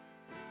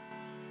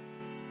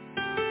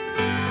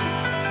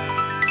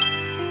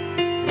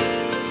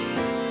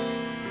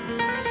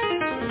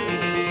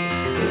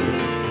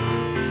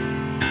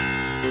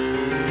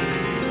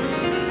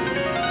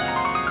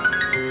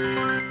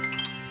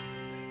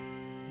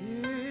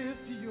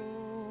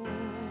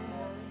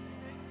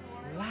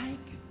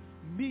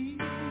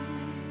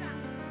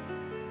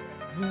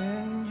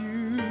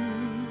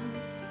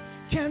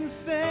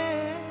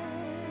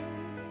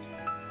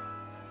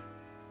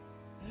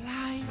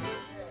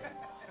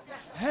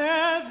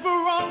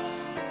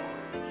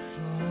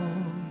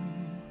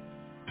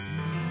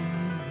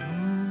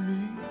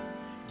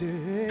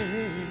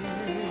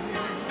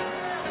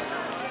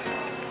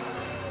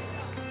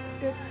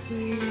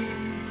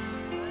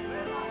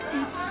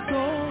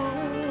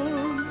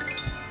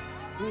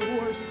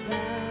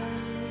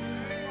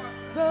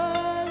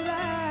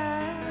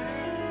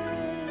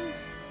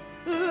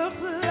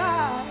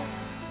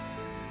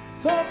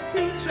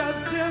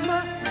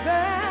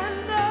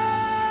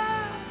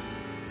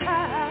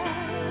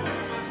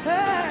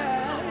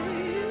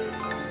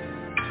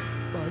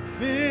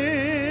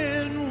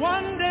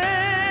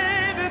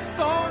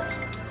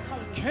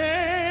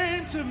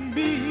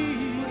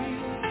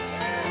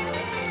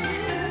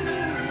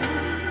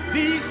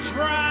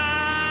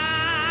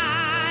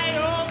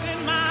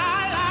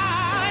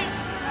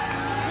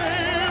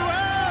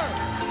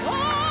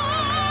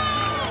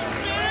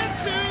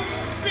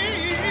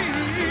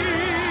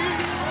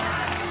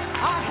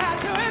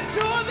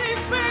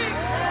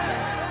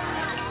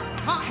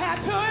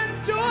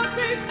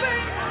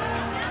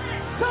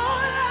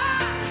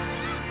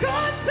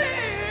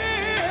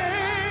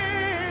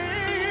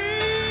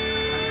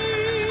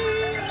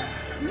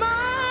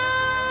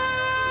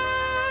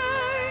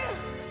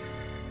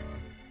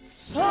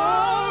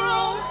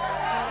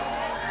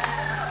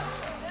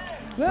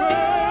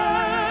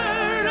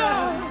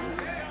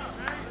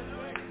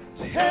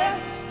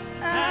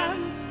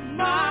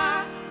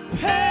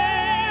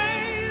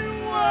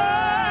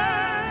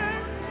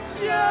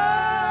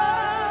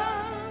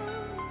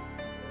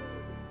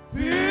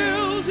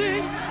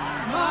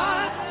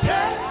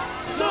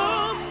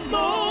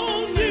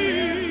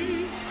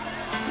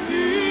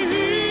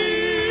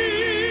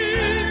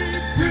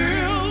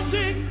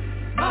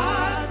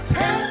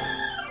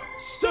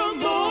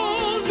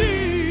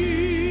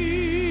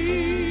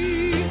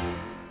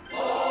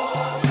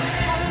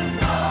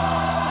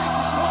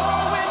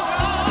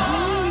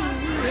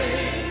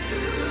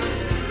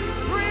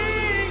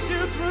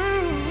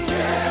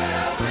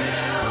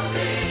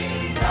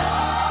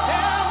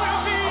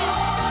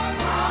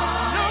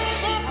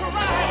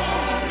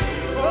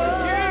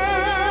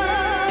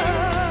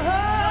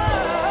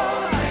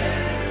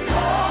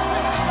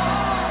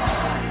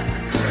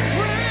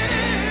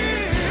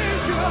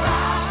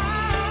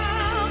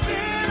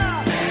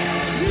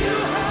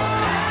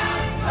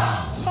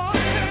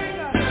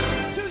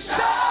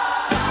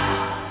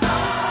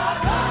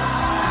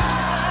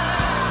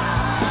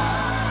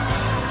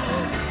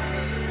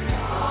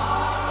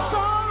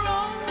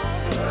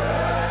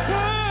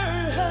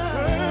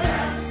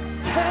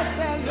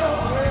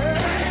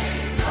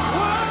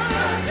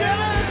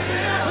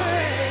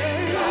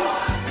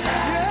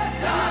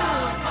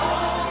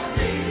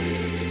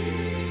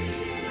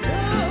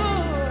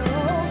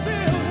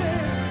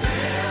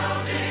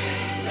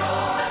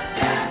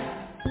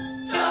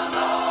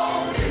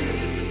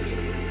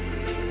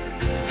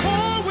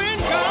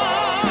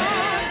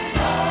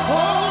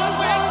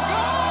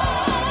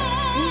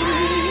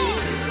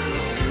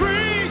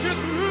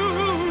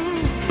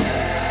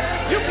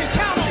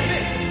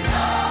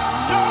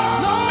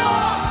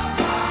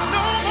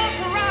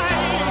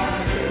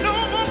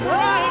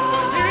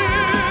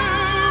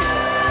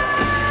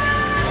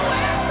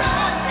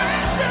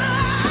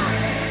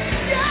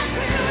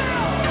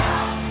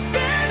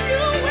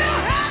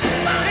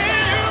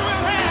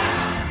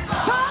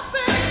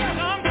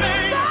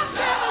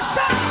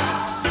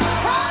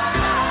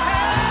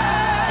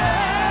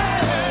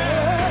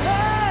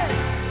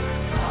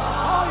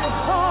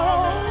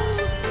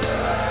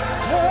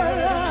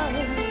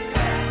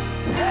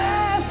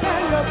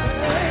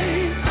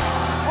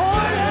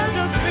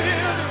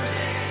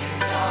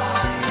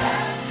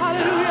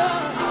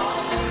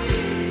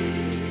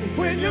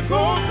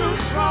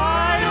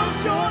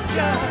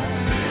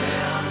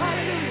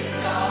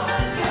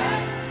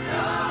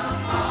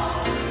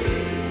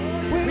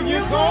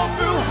 go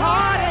through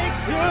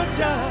heartache, you're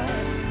done.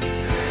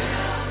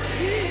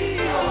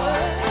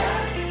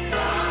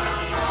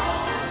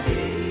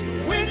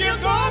 When you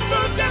go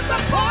through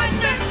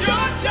disappointment,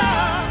 you're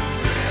done.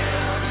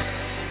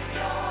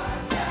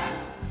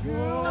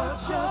 You're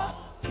just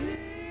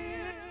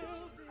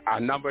our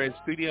number in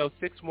studio,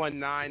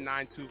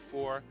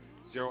 619-924-0800,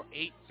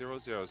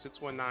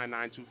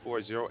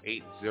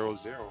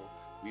 619-924-0800.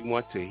 We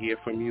want to hear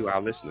from you,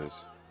 our listeners.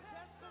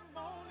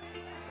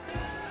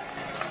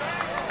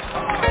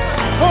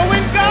 Oh,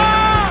 when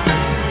God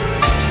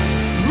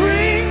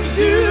brings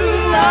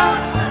you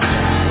out,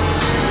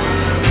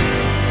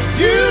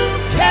 you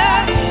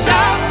can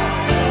shout,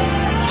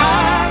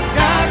 I've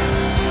got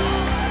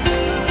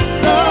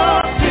the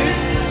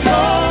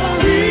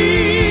victory.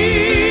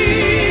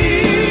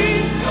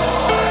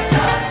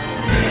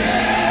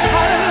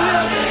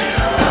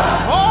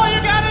 All you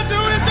gotta do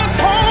is just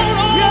hold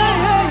on.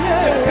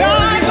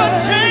 God's a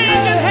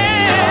changing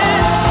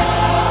hand.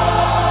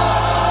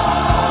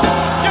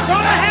 You're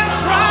gonna have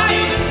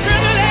trials and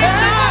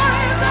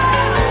tribulations,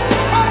 but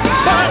when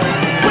God,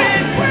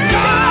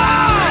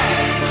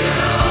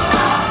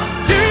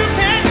 you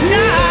can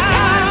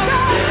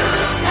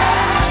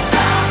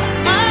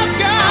shout, I've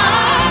got,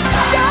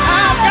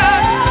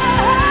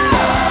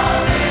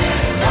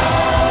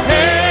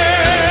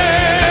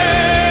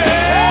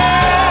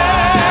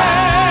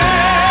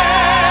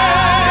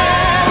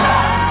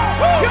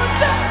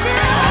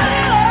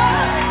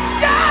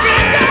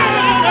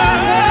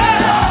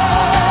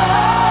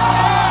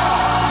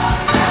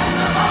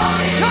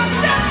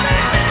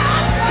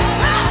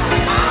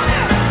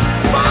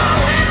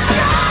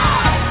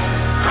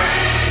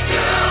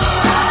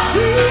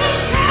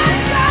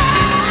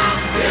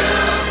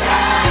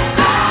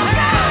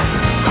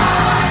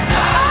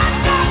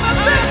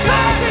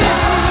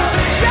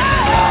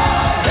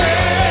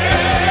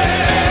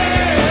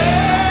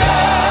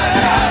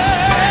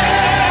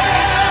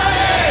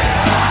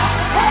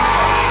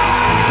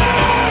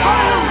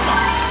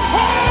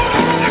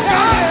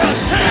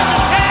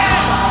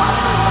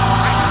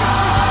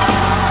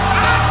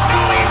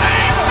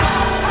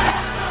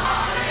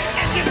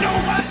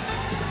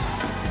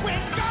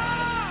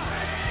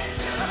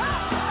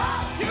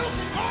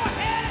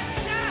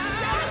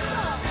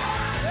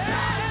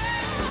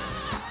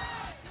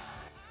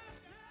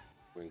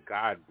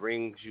 God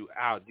brings you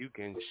out, you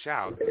can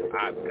shout,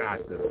 I've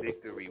got the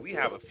victory. We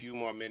have a few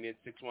more minutes,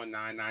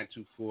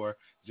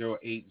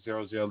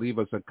 619-924-0800. Leave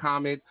us a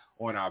comment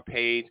on our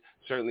page.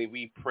 Certainly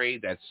we pray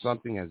that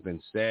something has been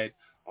said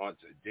on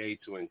today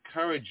to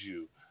encourage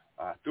you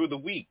through the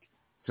week,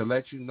 to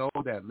let you know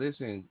that,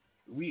 listen,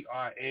 we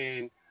are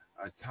in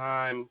a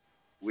time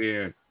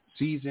where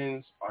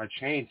seasons are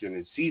changing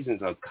and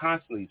seasons are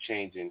constantly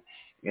changing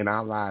in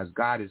our lives.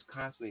 God is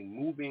constantly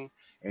moving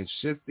and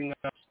shifting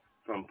us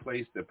from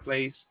place to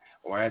place,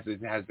 or as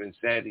it has been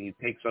said, he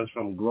takes us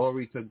from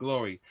glory to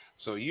glory.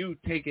 So you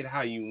take it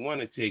how you want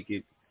to take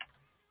it,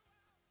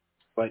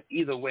 but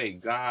either way,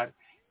 God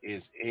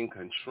is in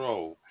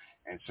control,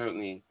 and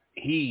certainly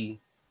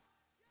he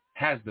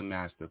has the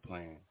master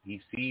plan.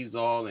 He sees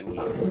all and he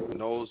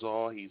knows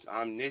all. He's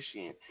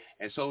omniscient.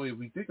 And so if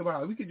we think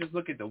about it, we could just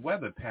look at the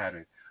weather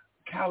pattern.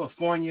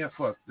 California,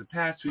 for the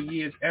past 2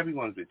 years,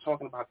 everyone's been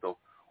talking about the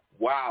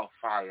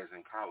wildfires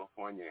in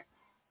California.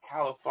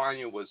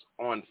 California was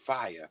on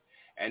fire.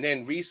 And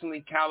then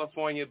recently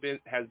California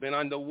has been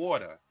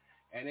underwater.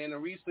 And then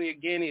recently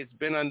again it's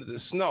been under the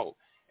snow.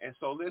 And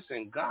so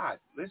listen, God,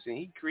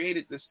 he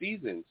created the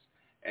seasons.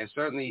 And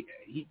certainly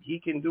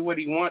he can do what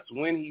he wants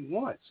when he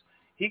wants.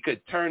 He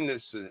could turn the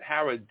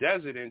Sahara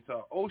Desert into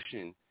an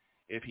ocean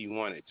if he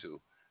wanted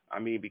to. I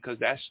mean, because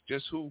that's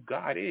just who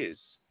God is.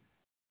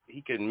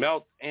 He can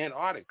melt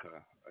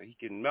Antarctica. He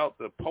can melt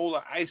the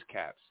polar ice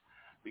caps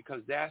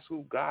because that's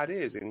who God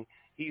is. And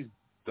he's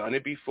done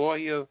it before.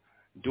 He'll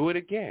do it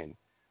again.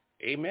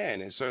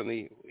 Amen. And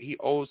certainly he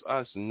owes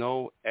us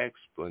no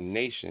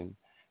explanation.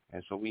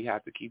 And so we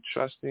have to keep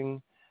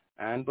trusting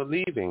and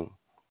believing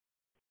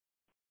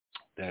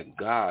that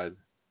God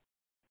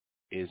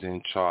is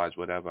in charge,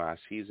 whatever our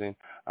season.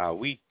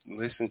 We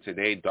listened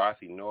today,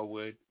 Dorothy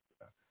Norwood,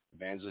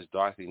 Evangelist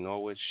Dorothy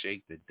Norwood,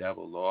 Shake the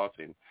Devil Off,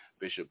 and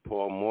Bishop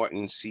Paul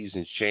Morton,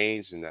 Seasons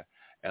Change, and the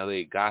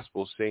LA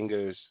Gospel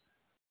Singers,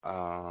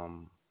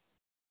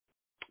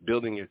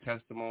 Building Your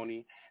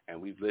Testimony.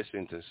 And we've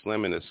listened to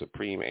Slim and the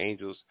Supreme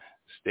Angels,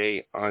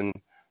 Stay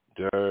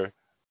Under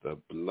the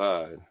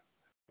Blood.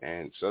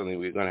 And certainly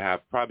we're going to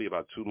have probably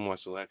about 2 more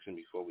selections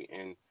before we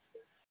end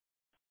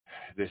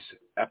this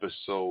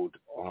episode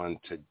on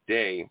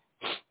today.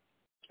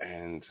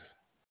 And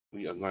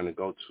we are going to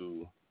go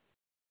to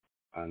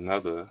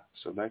another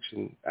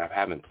selection. I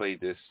haven't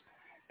played this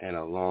in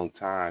a long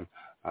time,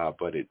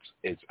 but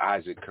it's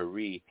Isaac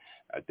Curry,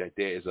 that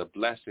there is a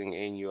blessing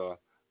in your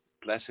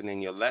lesson.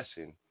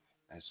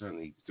 And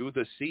certainly through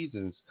the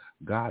seasons,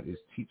 God is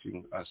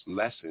teaching us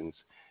lessons,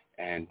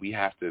 and we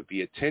have to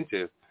be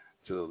attentive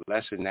to the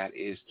lesson that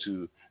is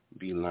to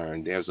be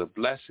learned. There's a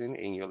blessing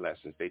in your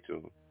lesson. Stay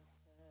tuned.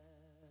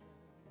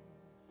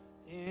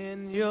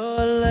 In your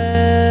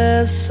lesson.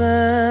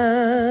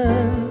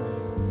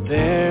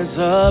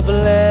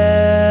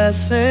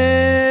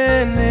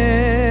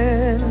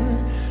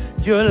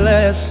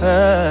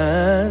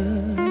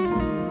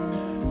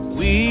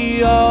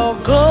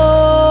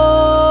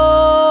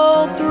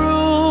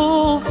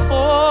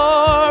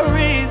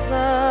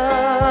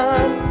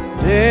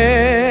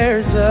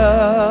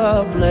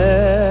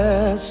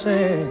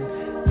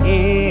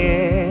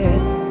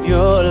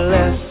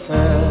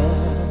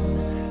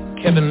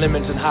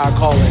 limits and higher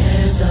calling.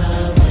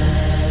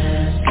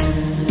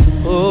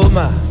 Oh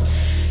my.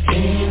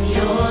 In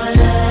your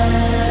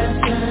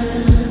lesson,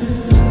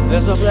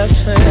 there's a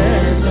blessing.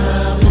 There's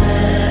a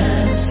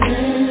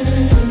blessing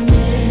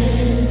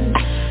in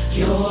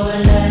your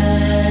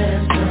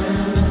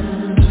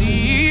lesson.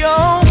 We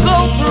all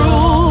go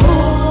through.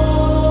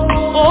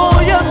 Oh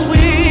yes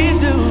we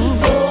do.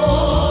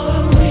 For a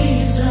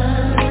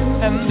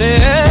reason. And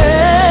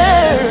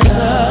there's a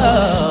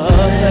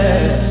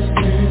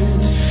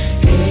blessing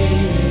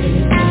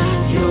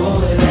in your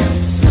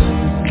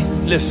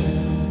lesson. Listen.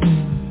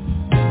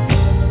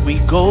 We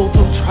go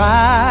through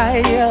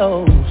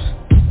trials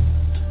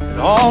and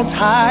all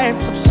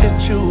types of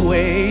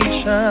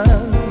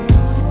situations,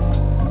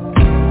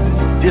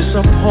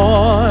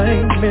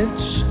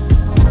 disappointments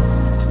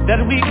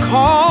that we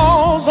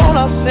cause on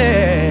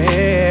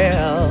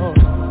ourselves.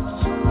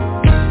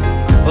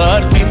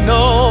 But we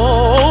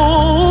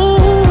know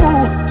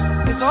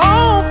it's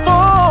all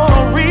for a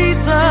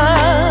reason,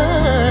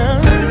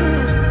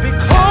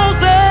 because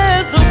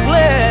there's a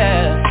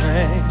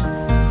blessing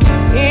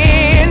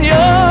in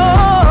your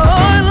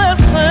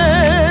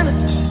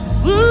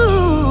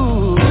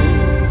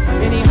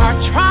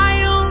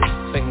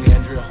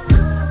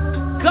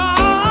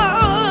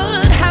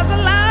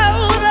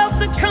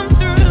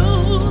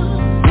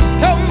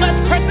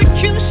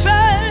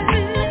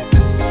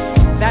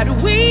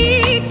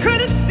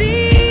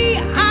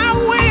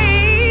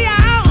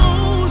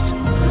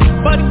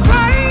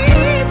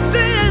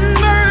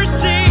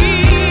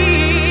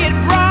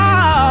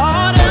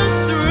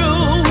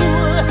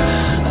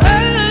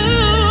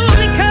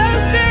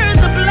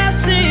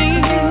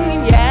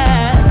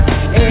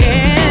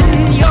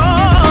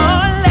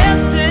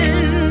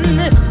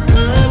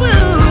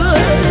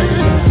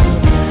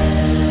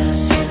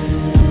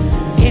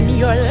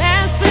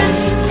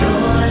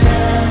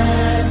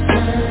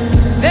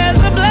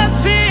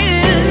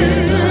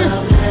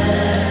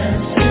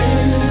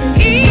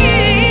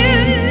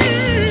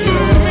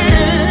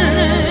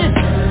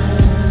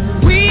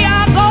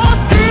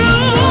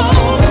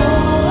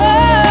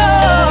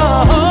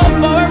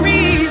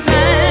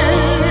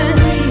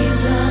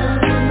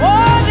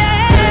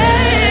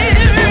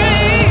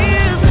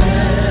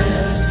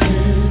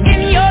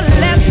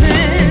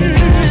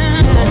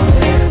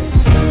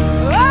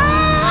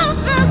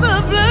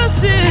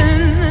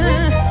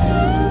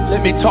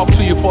talk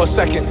to you for a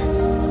second.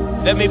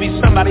 There may be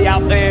somebody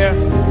out there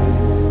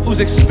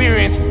who's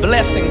experienced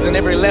blessings in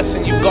every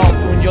lesson you've gone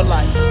through in your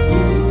life.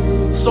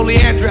 So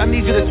Leandra, I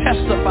need you to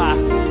testify.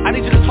 I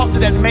need you to talk to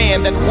that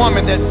man, that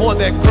woman, that boy,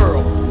 that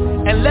girl,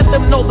 and let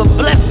them know the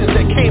blessings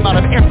that came out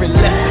of every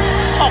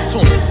lesson. Talk to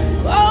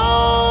them.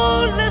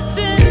 Oh,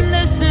 listen,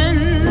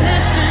 listen,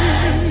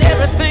 listen.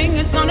 Everything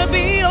is gonna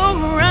be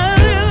alright.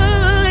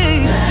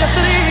 Yes,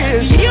 it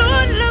is.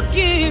 You're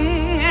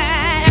looking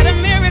at a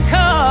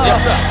miracle. Yes,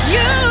 sir.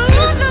 You're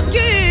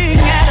looking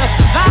at a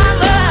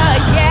survivor,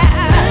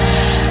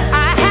 yeah.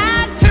 I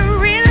had to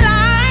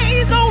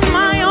realize on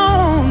my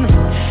own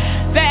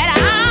that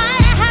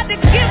I had to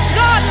give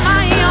God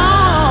my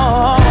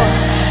all.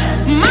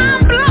 My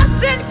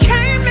blessing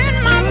came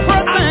in my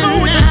purpose. I know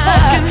what you're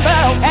talking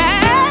about.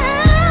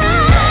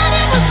 And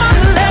it was my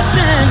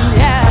blessing,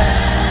 yeah.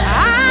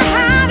 I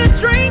had a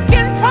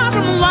drinking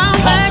problem a while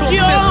back,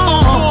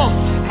 y'all.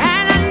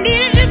 And I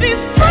needed to be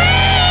free.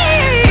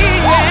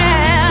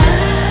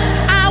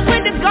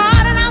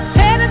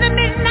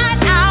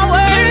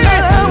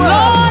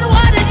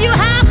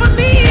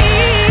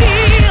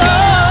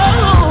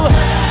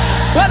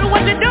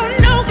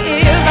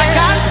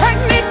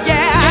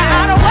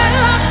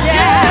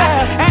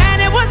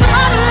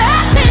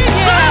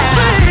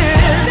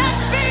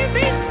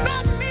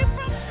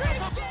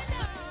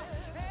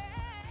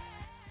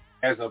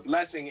 As a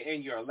blessing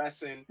in your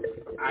lesson,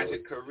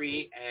 Isaac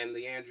Curry and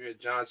Leandria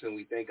Johnson,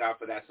 we thank God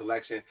for that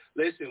selection.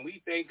 Listen,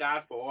 we thank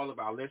God for all of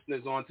our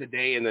listeners on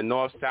today in the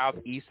north, south,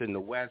 east, and the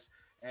west.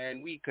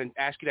 And we can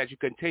ask you that you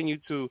continue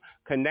to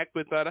connect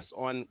with us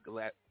on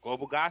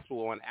Global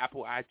Gospel on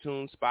Apple,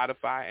 iTunes,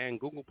 Spotify, and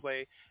Google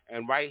Play,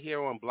 and right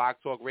here on Blog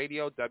Talk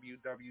Radio,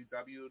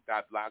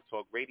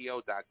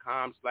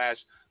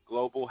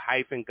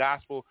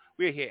 www.blogtalkradio.com/global-gospel.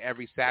 We're here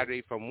every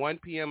Saturday from 1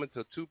 p.m.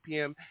 until 2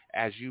 p.m.,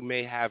 as you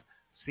may have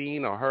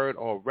seen or heard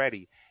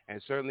already. And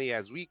certainly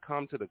as we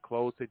come to the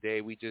close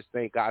today, we just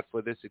thank God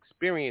for this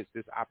experience,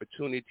 this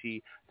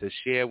opportunity to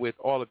share with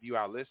all of you,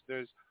 our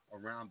listeners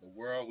around the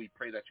world. We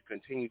pray that you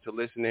continue to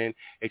listen in.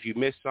 If you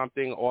missed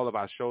something, all of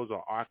our shows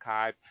are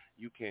archived.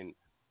 You can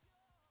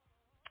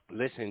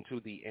listen to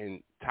the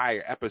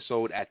entire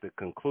episode at the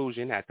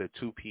conclusion, at the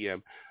 2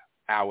 p.m.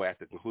 hour at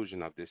the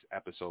conclusion of this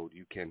episode.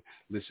 You can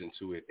listen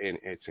to it in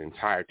its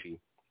entirety.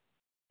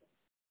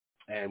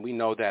 And we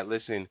know that,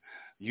 listen,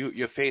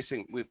 you're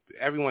facing,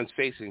 everyone's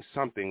facing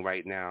something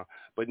right now,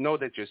 but know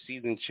that your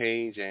seasons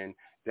change and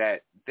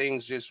that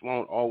things just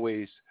won't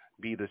always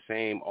be the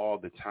same all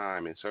the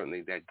time. And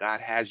certainly that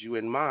God has you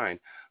in mind,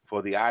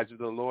 for the eyes of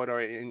the Lord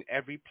are in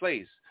every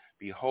place,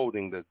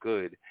 beholding the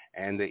good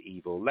and the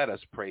evil. Let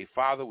us pray.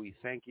 Father, we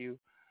thank you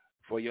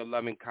for your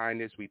loving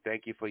kindness. We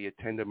thank you for your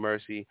tender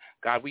mercy.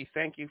 God, we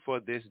thank you for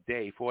this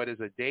day, for it is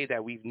a day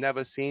that we've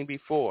never seen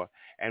before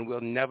and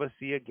will never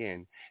see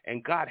again.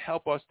 And God,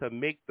 help us to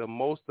make the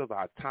most of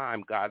our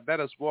time, God. Let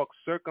us walk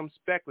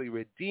circumspectly,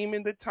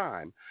 redeeming the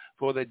time,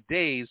 for the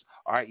days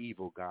are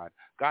evil, God.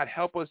 God,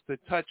 help us to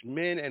touch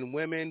men and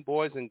women,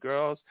 boys and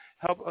girls.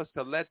 Help us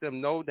to let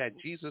them know that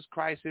Jesus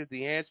Christ is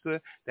the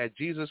answer, that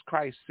Jesus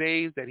Christ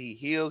saves, that he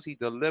heals, he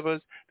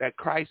delivers, that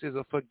Christ is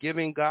a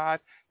forgiving God,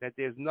 that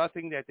there's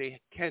nothing that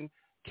they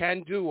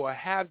can do or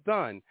have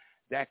done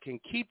that can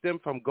keep them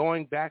from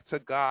going back to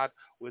God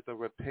with a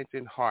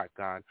repentant heart,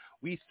 God.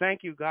 We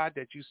thank you, God,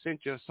 that you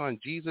sent your son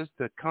Jesus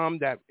to come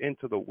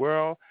into the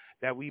world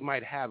that we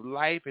might have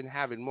life and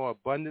have it more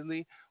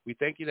abundantly. We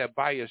thank you that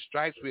by your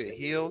stripes we are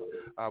healed.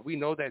 We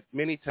know that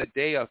many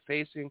today are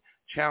facing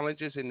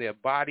challenges in their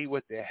body,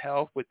 with their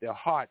health, with their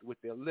heart, with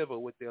their liver,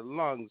 with their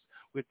lungs,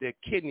 with their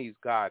kidneys,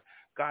 God.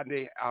 God,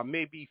 they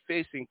may be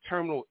facing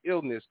terminal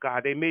illness,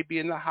 God. They may be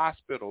in the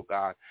hospital,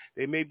 God.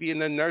 They may be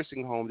in a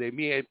nursing home. They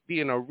may be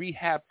in a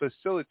rehab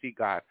facility,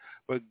 God.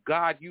 But,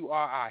 God, you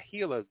are our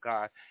healer,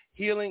 God.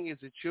 Healing is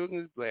the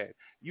children's bread.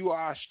 You are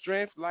our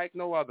strength like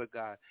no other,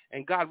 God.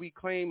 And, God, we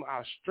claim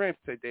our strength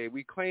today.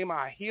 We claim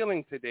our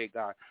healing today,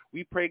 God.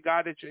 We pray,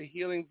 God, that your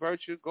healing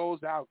virtue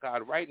goes out,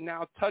 God, right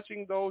now,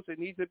 touching those that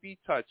need to be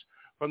touched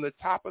from the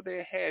top of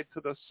their head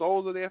to the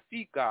soles of their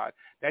feet, God,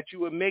 that you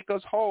would make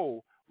us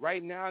whole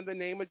right now in the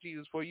name of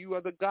Jesus. For you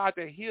are the God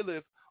that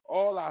healeth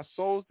all our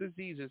soul's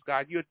diseases,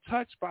 God. You're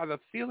touched by the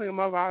feeling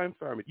of our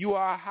infirmity. You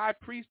are our high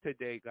priest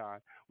today, God.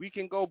 We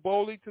can go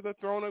boldly to the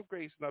throne of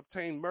grace and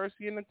obtain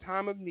mercy in the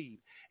time of need.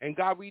 And,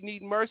 God, we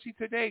need mercy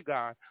today,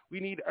 God. We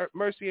need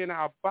mercy in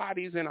our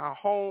bodies, in our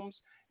homes,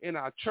 in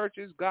our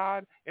churches,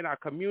 God, in our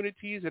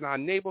communities, in our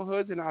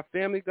neighborhoods, in our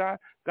family, God.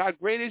 God,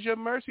 great is your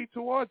mercy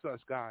towards us,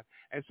 God.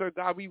 And so,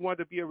 God, we want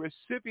to be a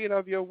recipient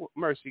of your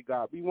mercy,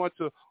 God. We want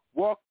to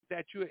walk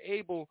that you're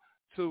able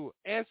to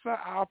answer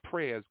our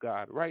prayers,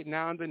 God, right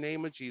now in the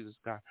name of Jesus,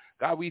 God.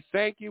 God, we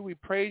thank you. We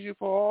praise you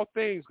for all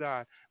things,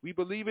 God. We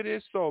believe it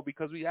is so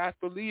because we ask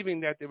believing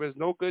that there is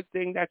no good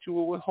thing that you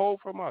will withhold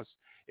from us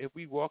if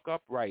we walk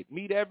upright.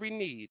 Meet every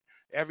need,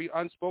 every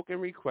unspoken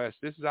request.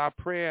 This is our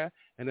prayer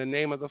in the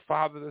name of the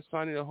Father, the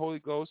Son, and the Holy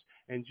Ghost.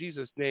 In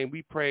Jesus' name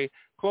we pray.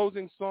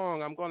 Closing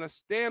song, I'm going to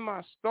stand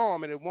my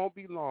storm, and it won't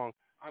be long.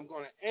 I'm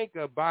going to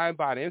anchor by and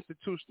by the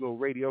Institutional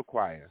Radio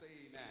Choir.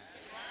 Amen.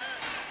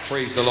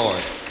 Praise the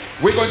Lord.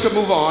 We're going to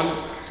move on.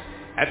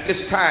 At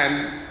this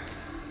time,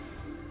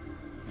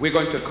 we're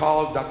going to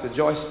call Dr.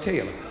 Joyce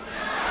Taylor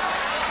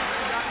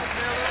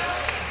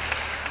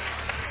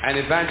and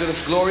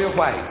Evangelist Gloria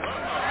White.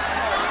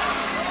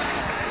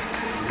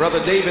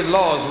 Brother David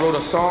Laws wrote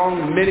a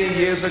song many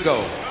years ago.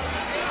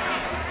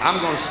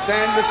 I'm going to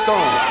stand the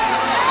storm,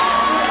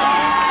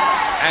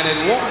 and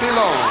it won't be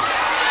long.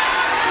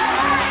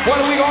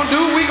 What are we going to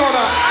do? We're going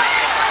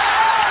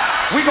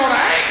to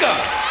anchor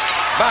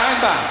by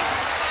and by.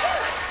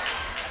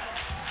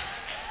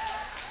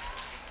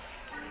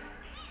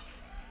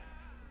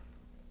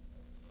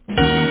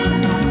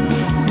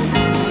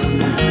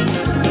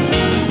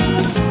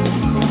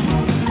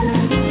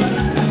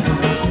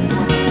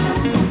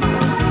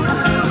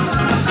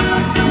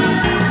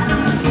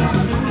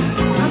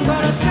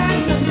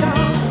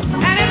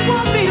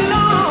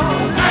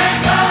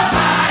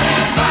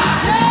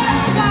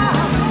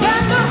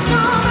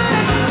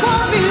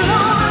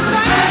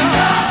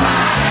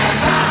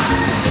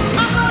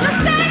 I'm gonna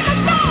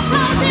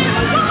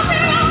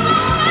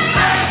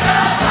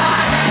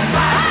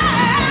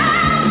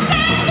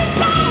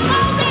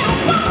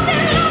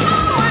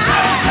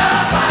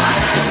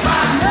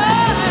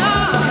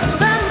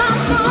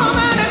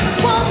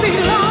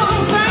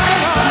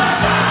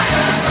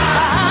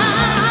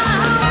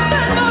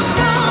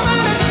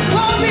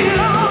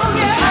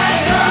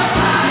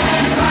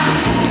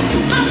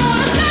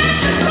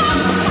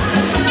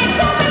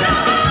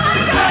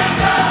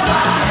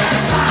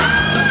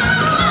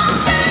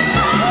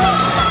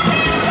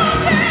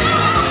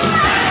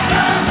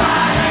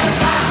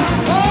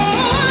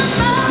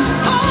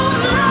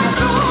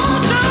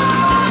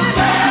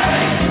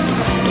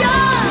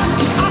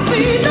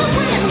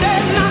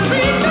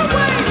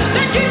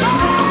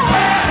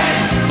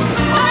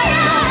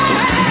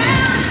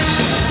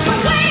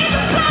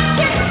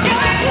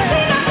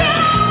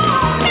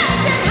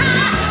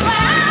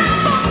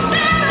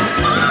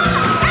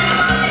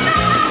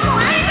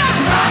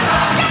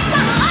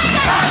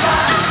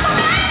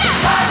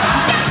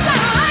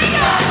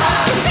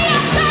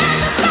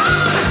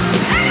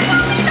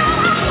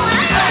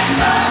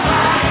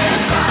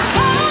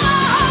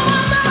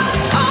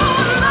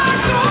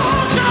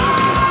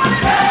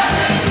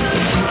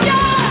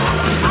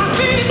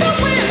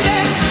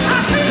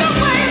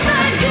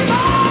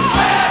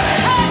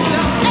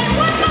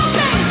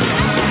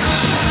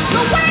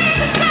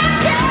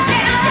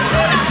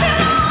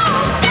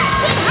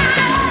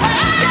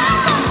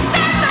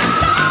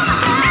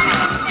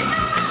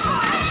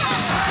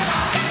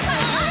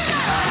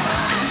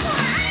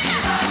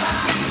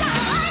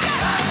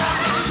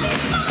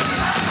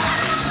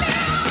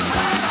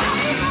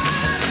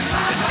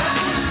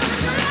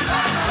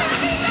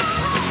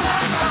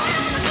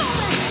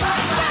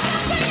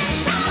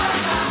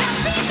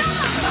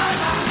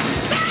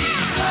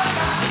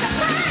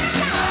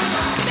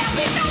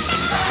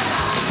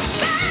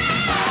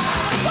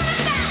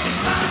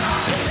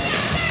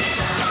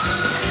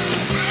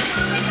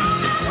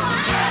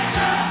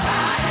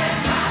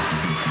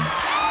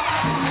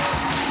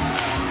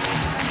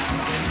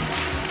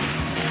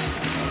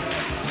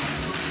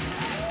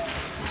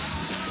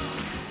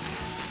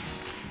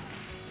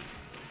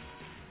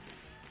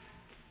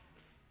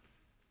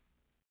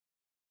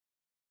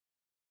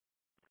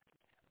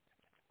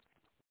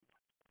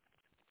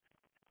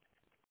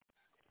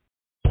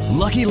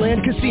Lucky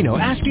Land Casino,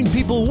 asking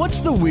people, what's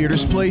the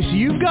weirdest place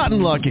you've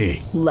gotten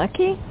lucky?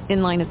 Lucky?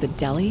 In line at the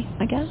deli,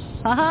 I guess?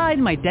 Aha,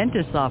 in my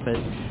dentist's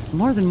office.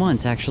 More than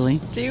once,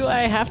 actually. Do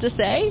I have to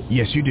say?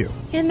 Yes, you do.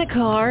 In the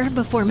car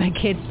before my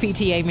kids'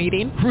 PTA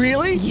meeting.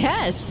 Really?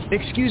 Yes.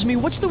 Excuse me,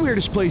 what's the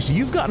weirdest place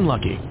you've gotten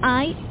lucky?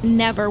 I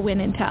never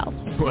win and tell.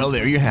 Well,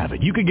 there you have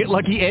it. You can get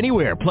lucky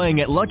anywhere,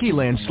 playing at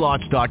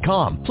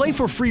LuckyLandSlots.com. Play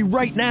for free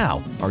right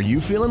now. Are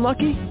you feeling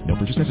lucky? No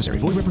purchase necessary.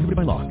 Void where prohibited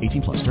by law.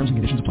 18+. Terms and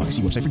conditions apply.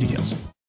 See website for details.